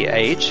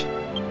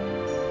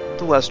B8,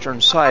 the western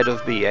side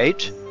of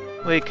B8,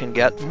 we can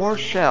get more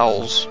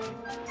shells.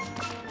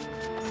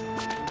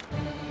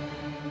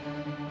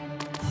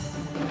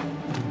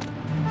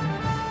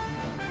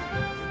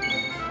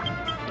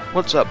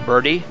 What's up,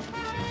 birdie?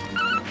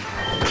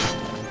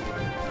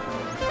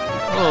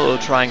 Oh,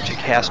 trying to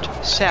cast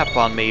sap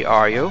on me,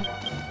 are you?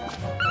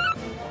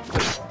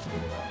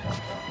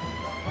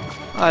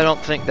 I don't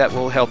think that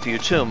will help you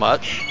too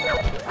much.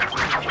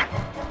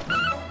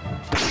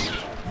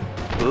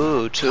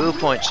 Ooh, 2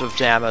 points of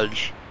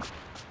damage.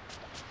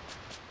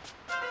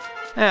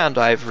 And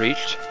I've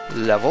reached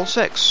level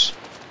 6.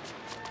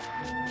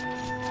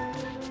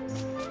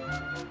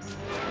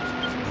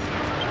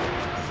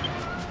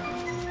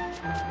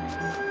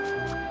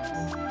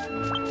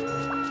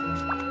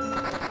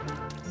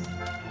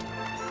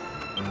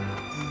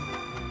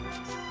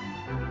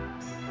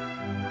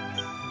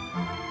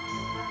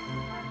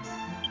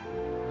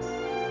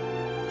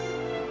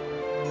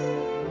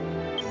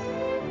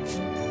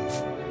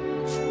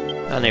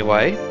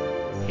 Anyway,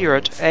 here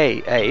at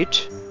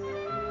A8,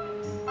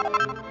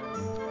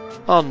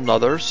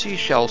 another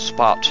seashell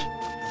spot.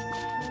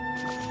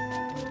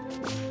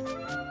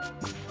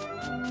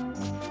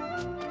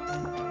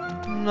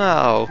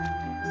 Now,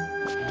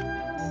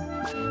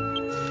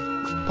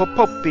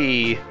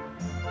 Popopi,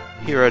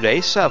 here at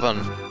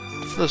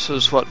A7. This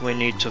is what we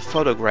need to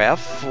photograph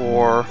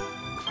for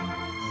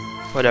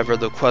whatever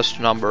the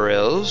quest number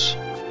is.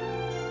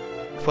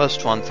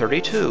 Quest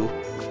 132.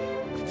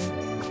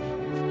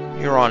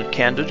 You're on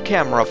candid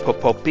camera,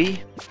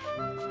 Popopi.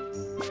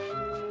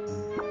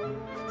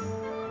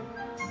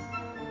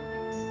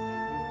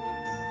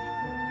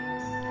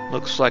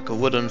 Looks like a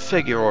wooden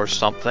figure or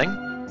something.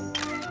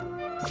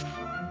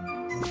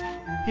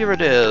 Here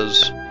it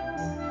is.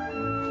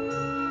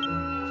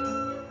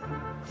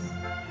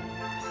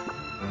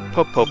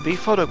 Popopi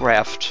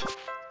photographed.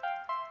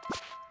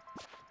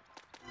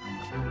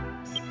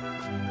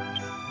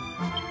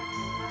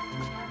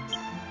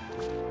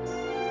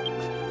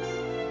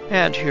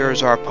 And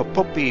here's our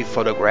Popopi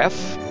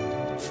photograph.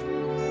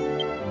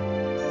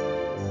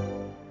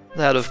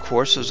 That, of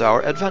course, is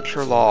our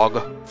adventure log.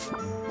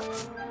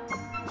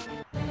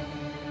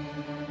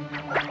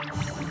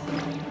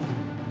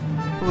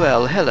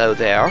 Well, hello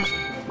there.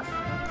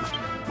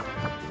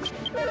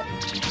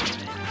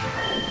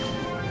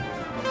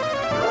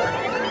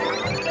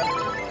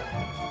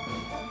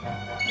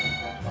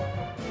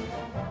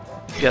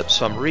 Get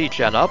some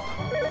regen up.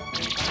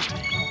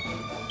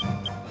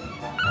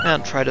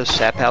 And try to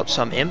sap out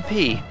some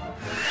MP.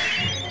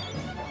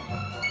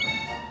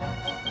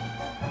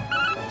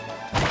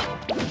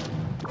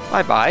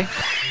 Bye-bye.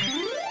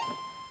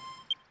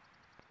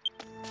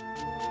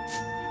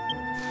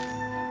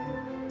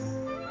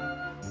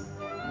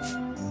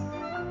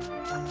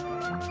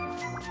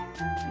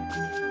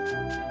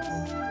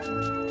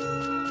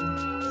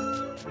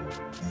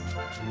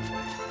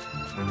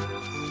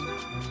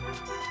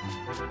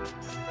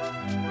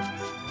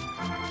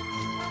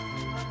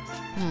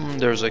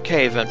 There's a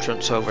cave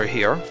entrance over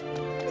here.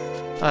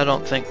 I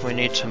don't think we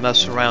need to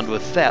mess around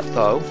with that,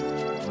 though.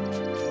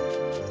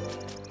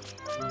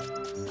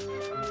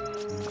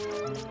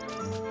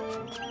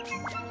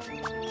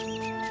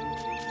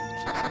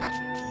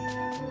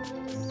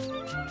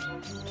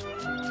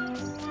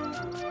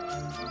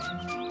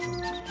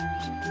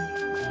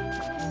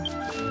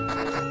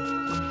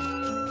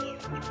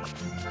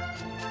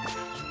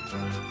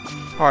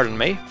 Pardon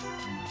me.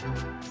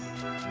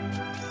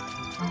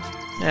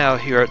 Now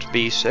here at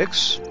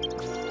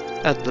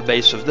B6, at the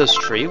base of this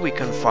tree we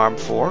can farm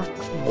for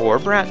more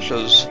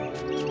branches.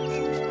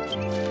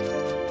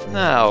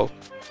 Now,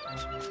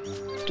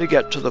 to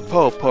get to the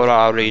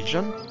Popora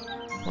region,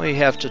 we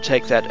have to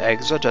take that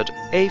exit at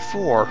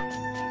A4.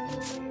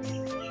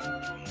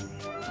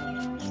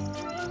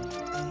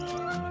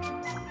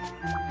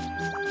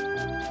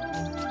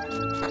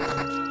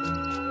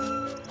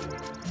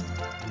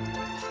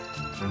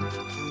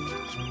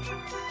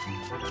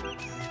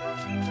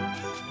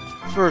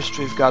 First,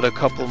 we've got a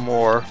couple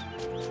more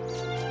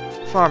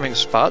farming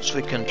spots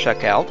we can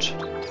check out.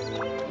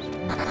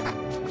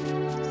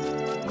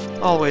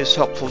 Always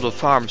helpful to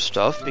farm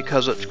stuff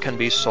because it can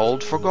be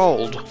sold for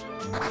gold.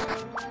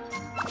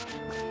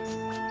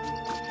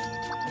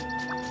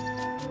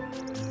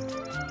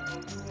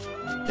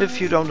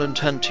 If you don't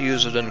intend to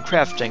use it in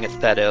crafting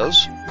it, that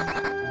is.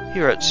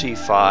 Here at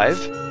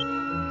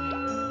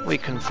C5, we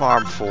can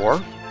farm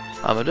for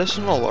a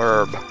medicinal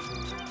herb.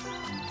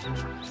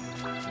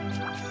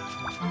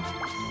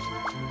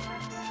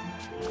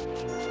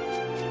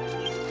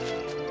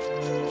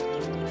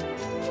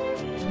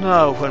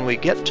 Now, when we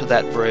get to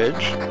that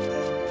bridge,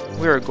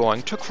 we're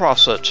going to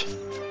cross it.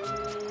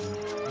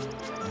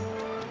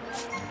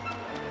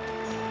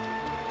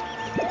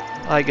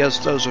 I guess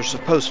those are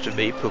supposed to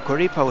be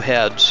Pukuripo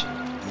heads.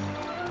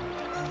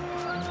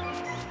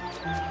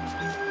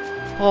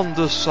 On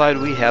this side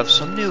we have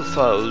some new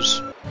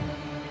foes.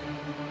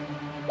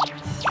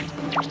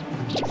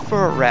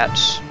 Fur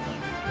rats.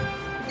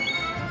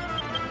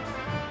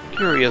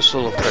 Curious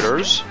little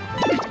critters.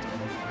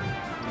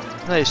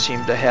 They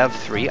seem to have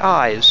 3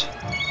 eyes.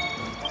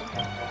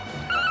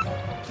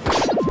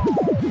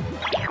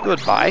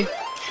 Goodbye.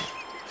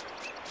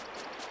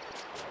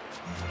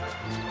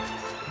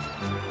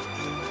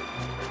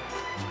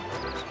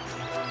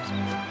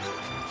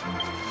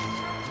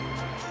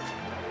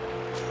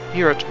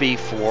 Here at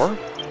B4,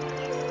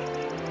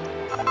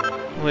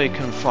 we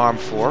can farm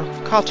for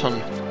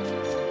cotton.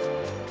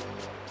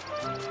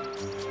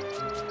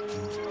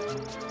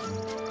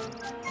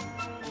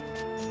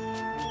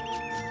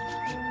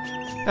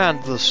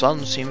 And the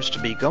sun seems to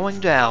be going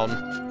down.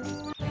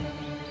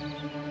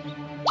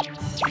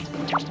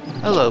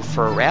 Hello,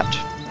 fur rat.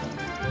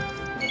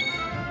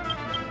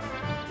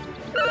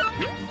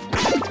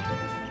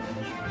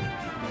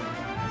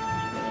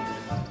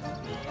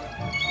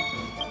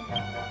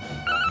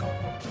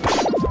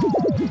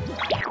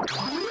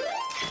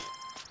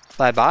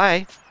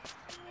 Bye-bye.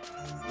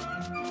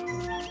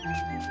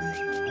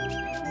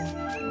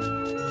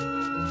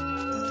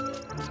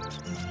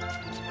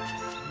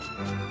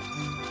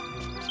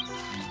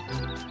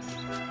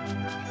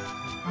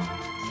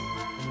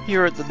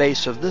 Here at the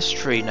base of this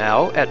tree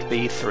now, at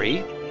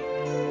B3,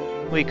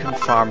 we can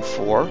farm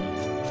for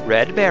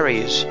red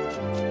berries.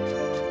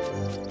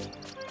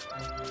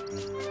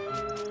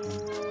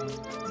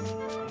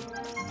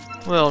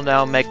 We'll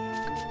now make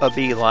a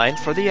beeline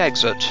for the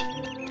exit.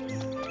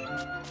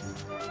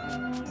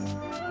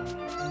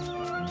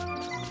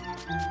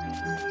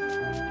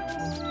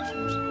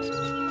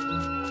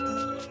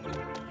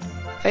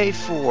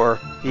 A4,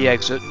 the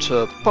exit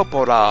to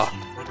Popora.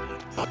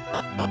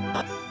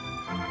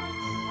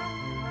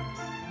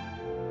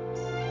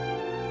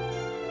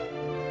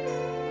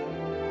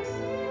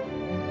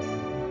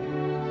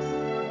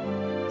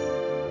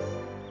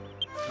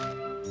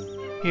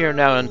 Here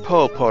now in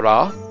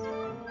Popora,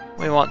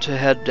 we want to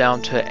head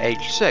down to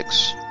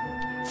H6,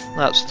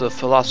 That's the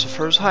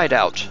philosopher's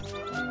hideout.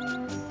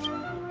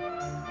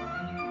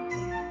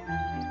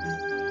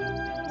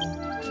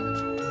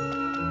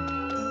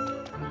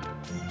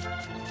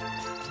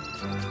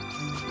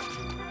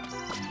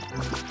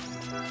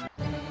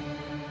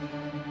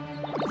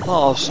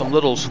 Oh, some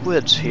little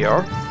squids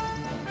here.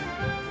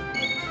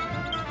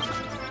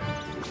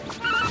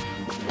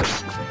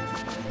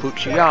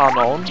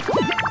 Puccianon.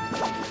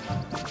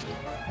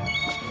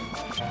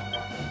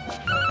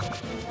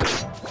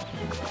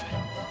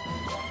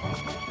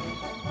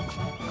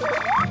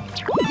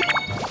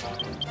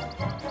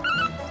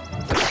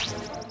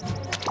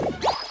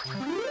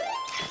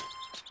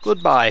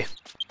 Goodbye.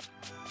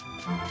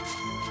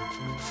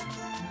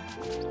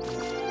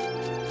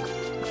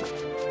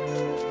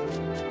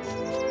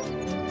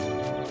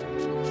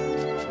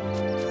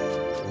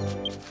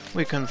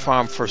 We can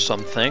farm for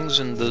some things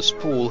in this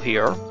pool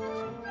here.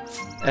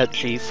 At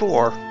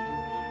G4.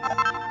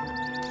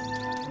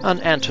 An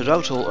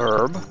antidotal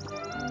herb.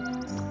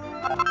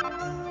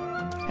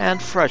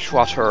 And fresh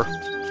water.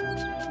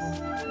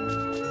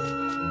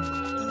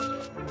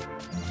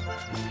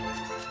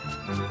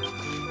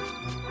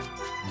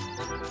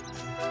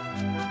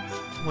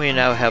 We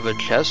now have a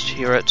chest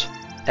here at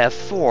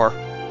F4.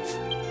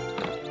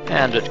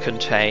 And it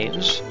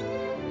contains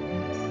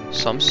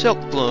some silk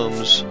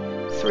blooms.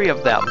 3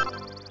 of them.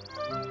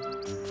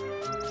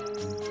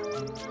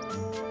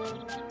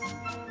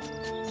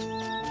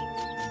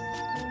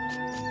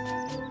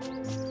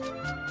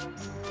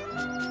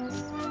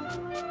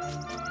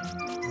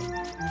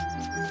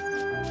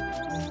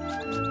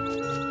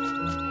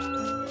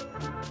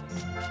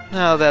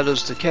 Now that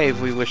is the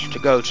cave we wish to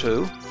go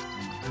to.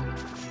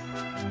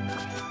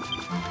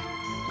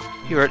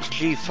 Here at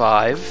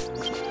G5,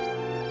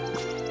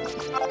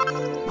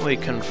 we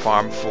can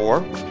farm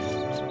for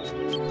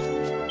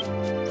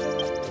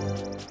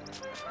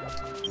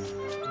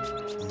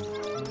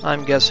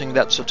I'm guessing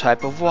that's a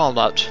type of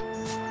walnut.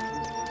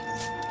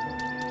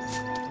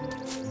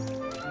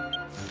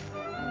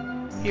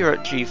 Here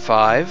at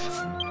G5,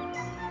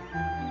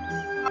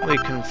 we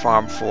can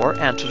farm for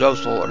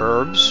antidotal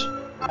herbs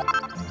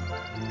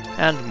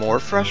and more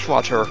fresh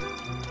water.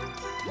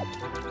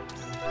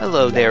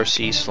 Hello there,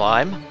 sea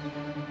slime.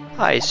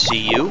 I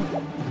see you.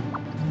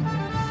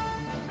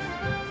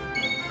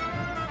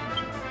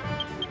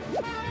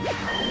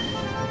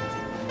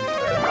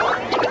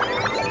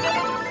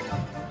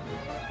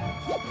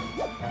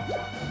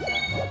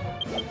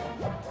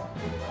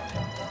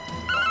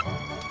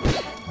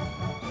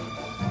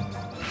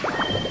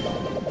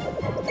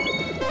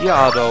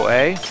 Yado,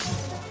 eh?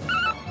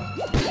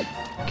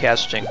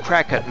 Casting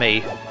crack at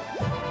me.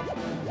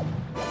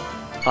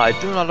 I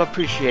do not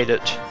appreciate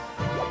it.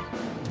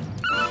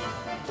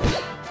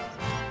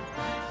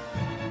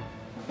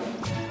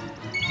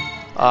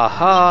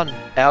 Aha,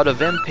 out of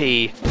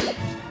MP.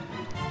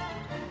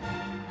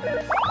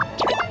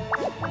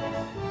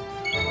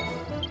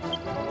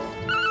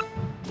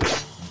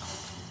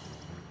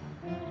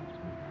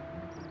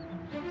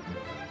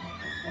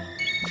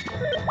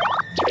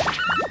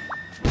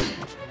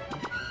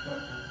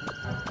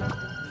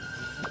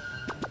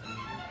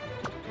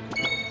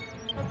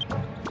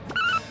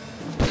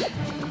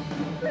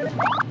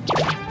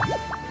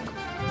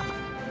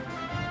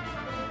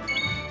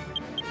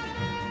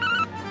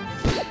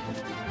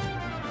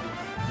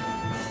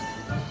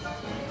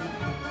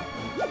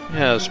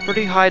 Yes,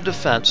 pretty high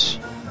defense.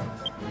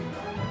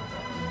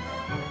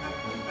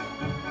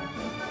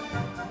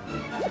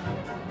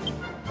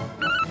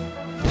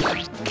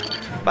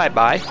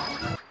 Bye-bye.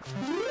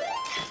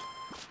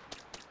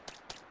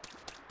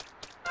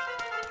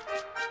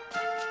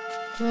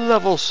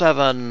 Level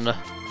 7.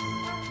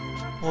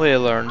 We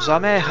learn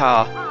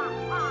Zameha.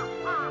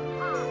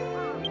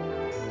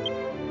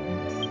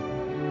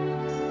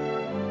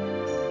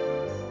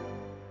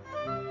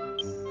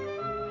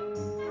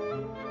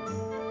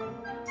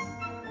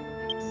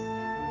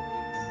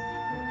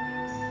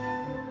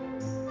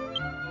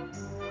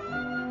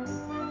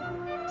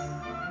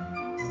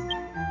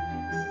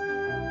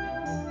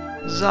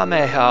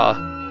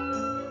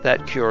 Zameha.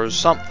 That cures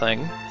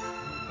something,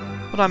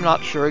 but I'm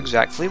not sure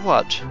exactly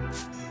what.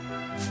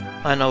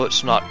 I know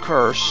it's not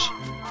curse.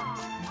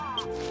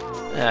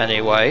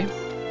 Anyway,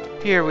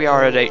 here we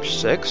are at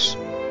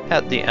H6,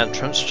 at the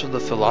entrance to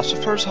the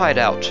Philosopher's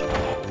Hideout.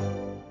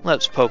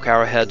 Let's poke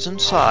our heads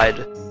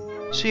inside,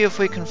 see if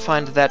we can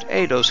find that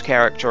Eidos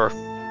character.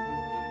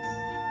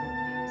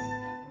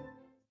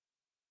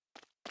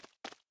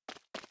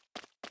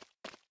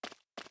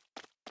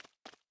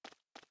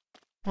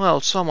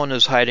 Well, someone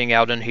is hiding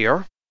out in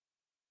here.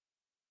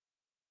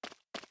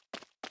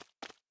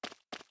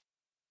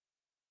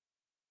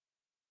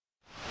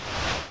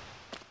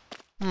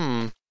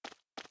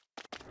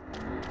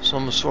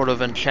 Some sort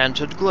of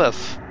enchanted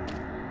glyph.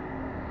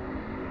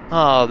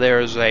 Ah,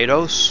 there's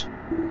Eidos.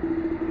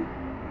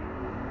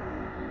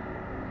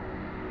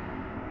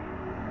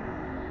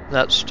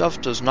 That stuff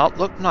does not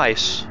look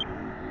nice.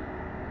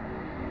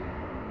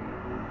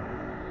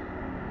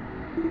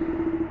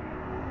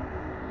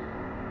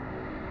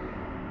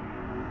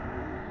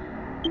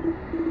 You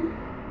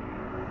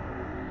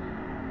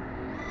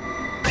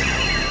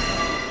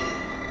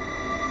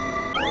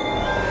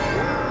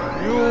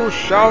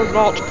shall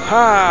not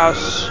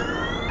pass!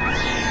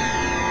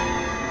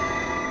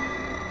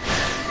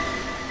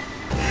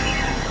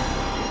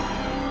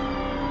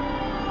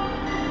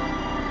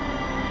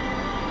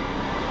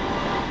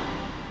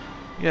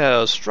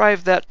 Yes,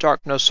 drive that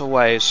darkness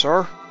away,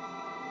 sir.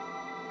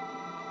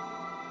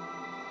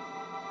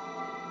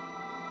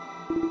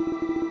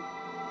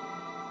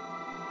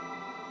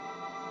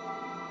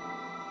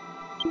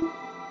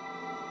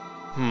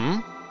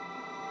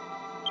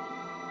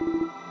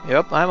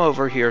 Yep, I'm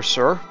over here,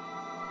 sir.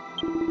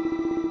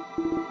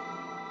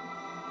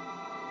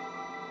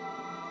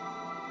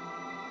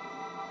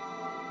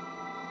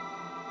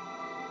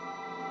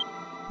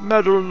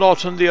 Meddle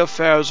not in the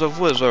affairs of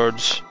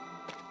wizards.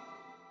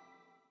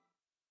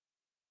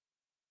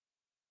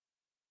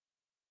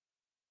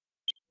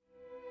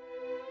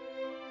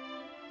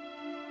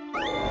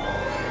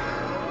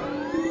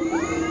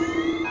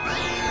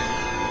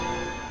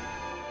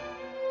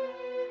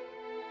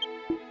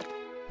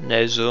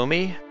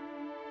 Nezumi?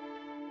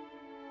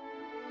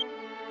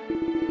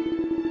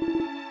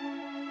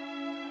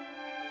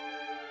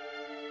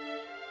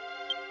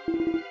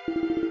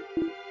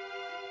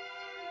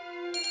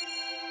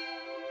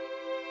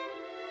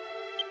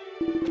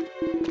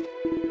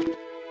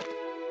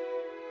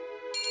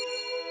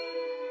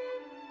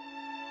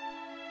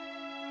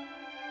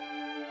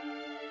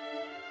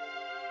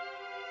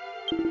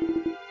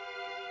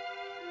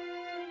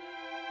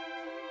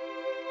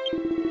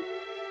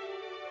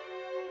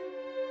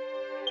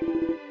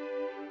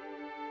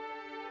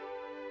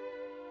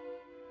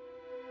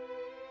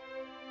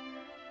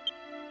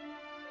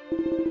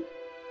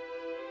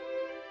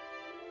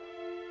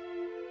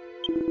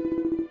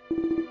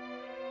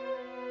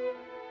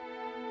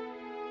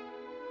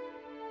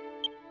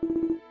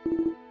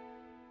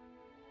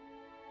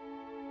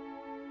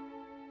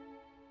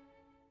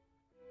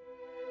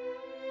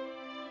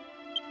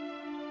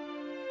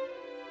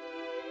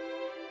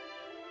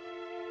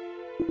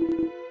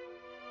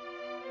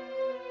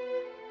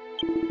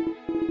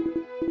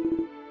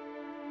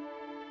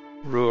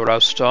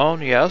 Rura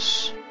stone,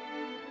 yes.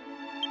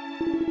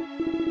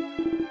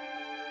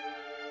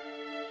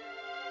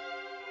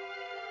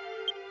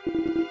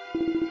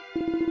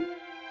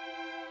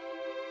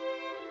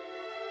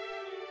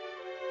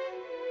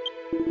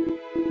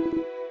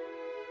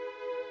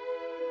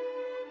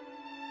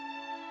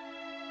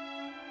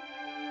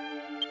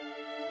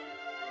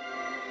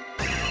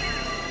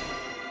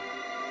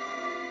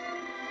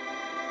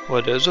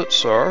 What is it,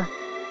 sir?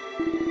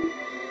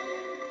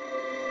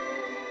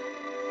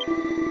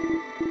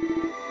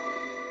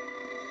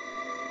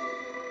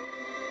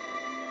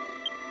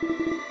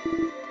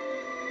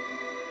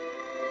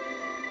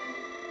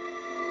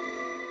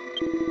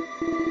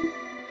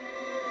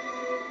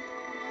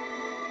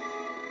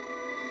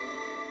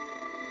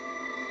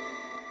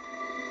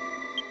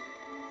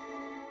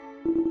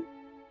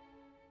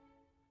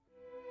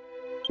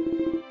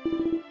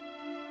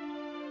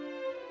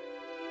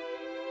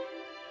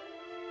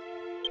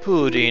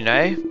 Pudding,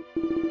 eh?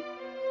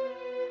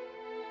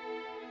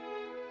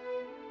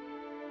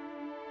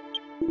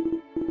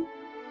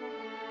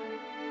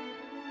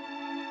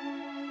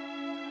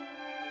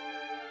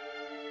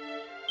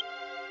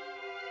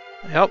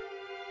 Yep,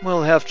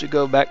 we'll have to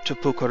go back to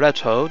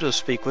Pukuretto to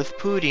speak with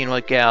Pudding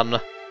again.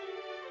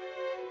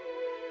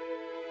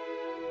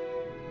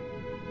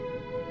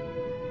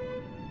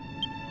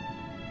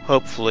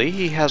 Hopefully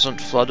he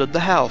hasn't flooded the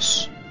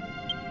house.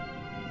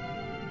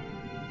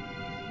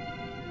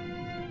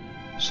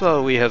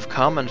 So we have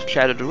come and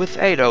chatted with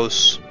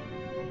Eidos.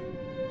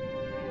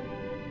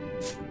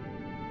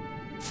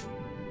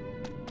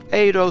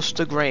 Eidos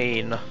the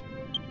Green.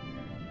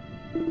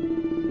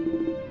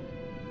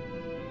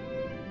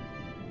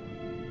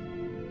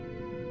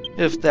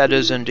 If that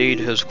is indeed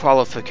his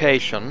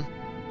qualification.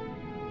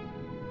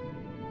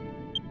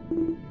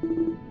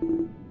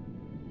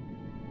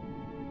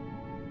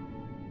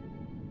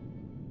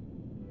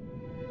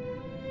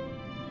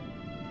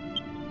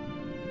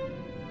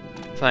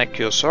 Thank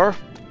you, sir.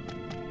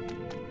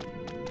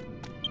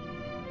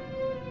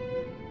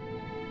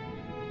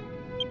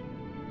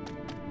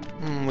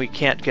 We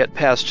can't get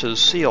past his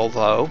seal,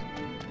 though.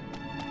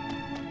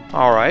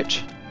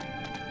 Alright.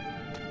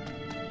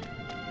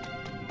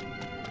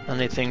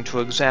 Anything to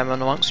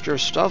examine amongst your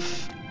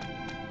stuff?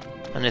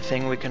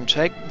 Anything we can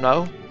take?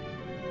 No?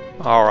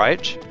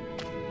 Alright.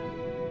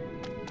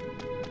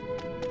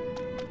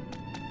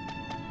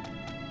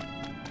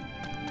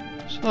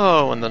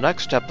 So, in the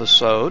next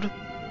episode,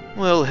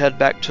 we'll head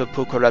back to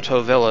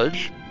Pukuretto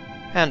Village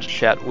and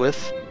chat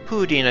with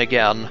Pudding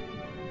again.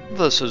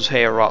 This is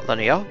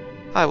Heorotlinea.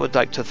 I would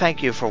like to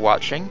thank you for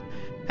watching,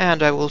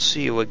 and I will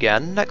see you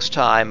again next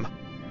time.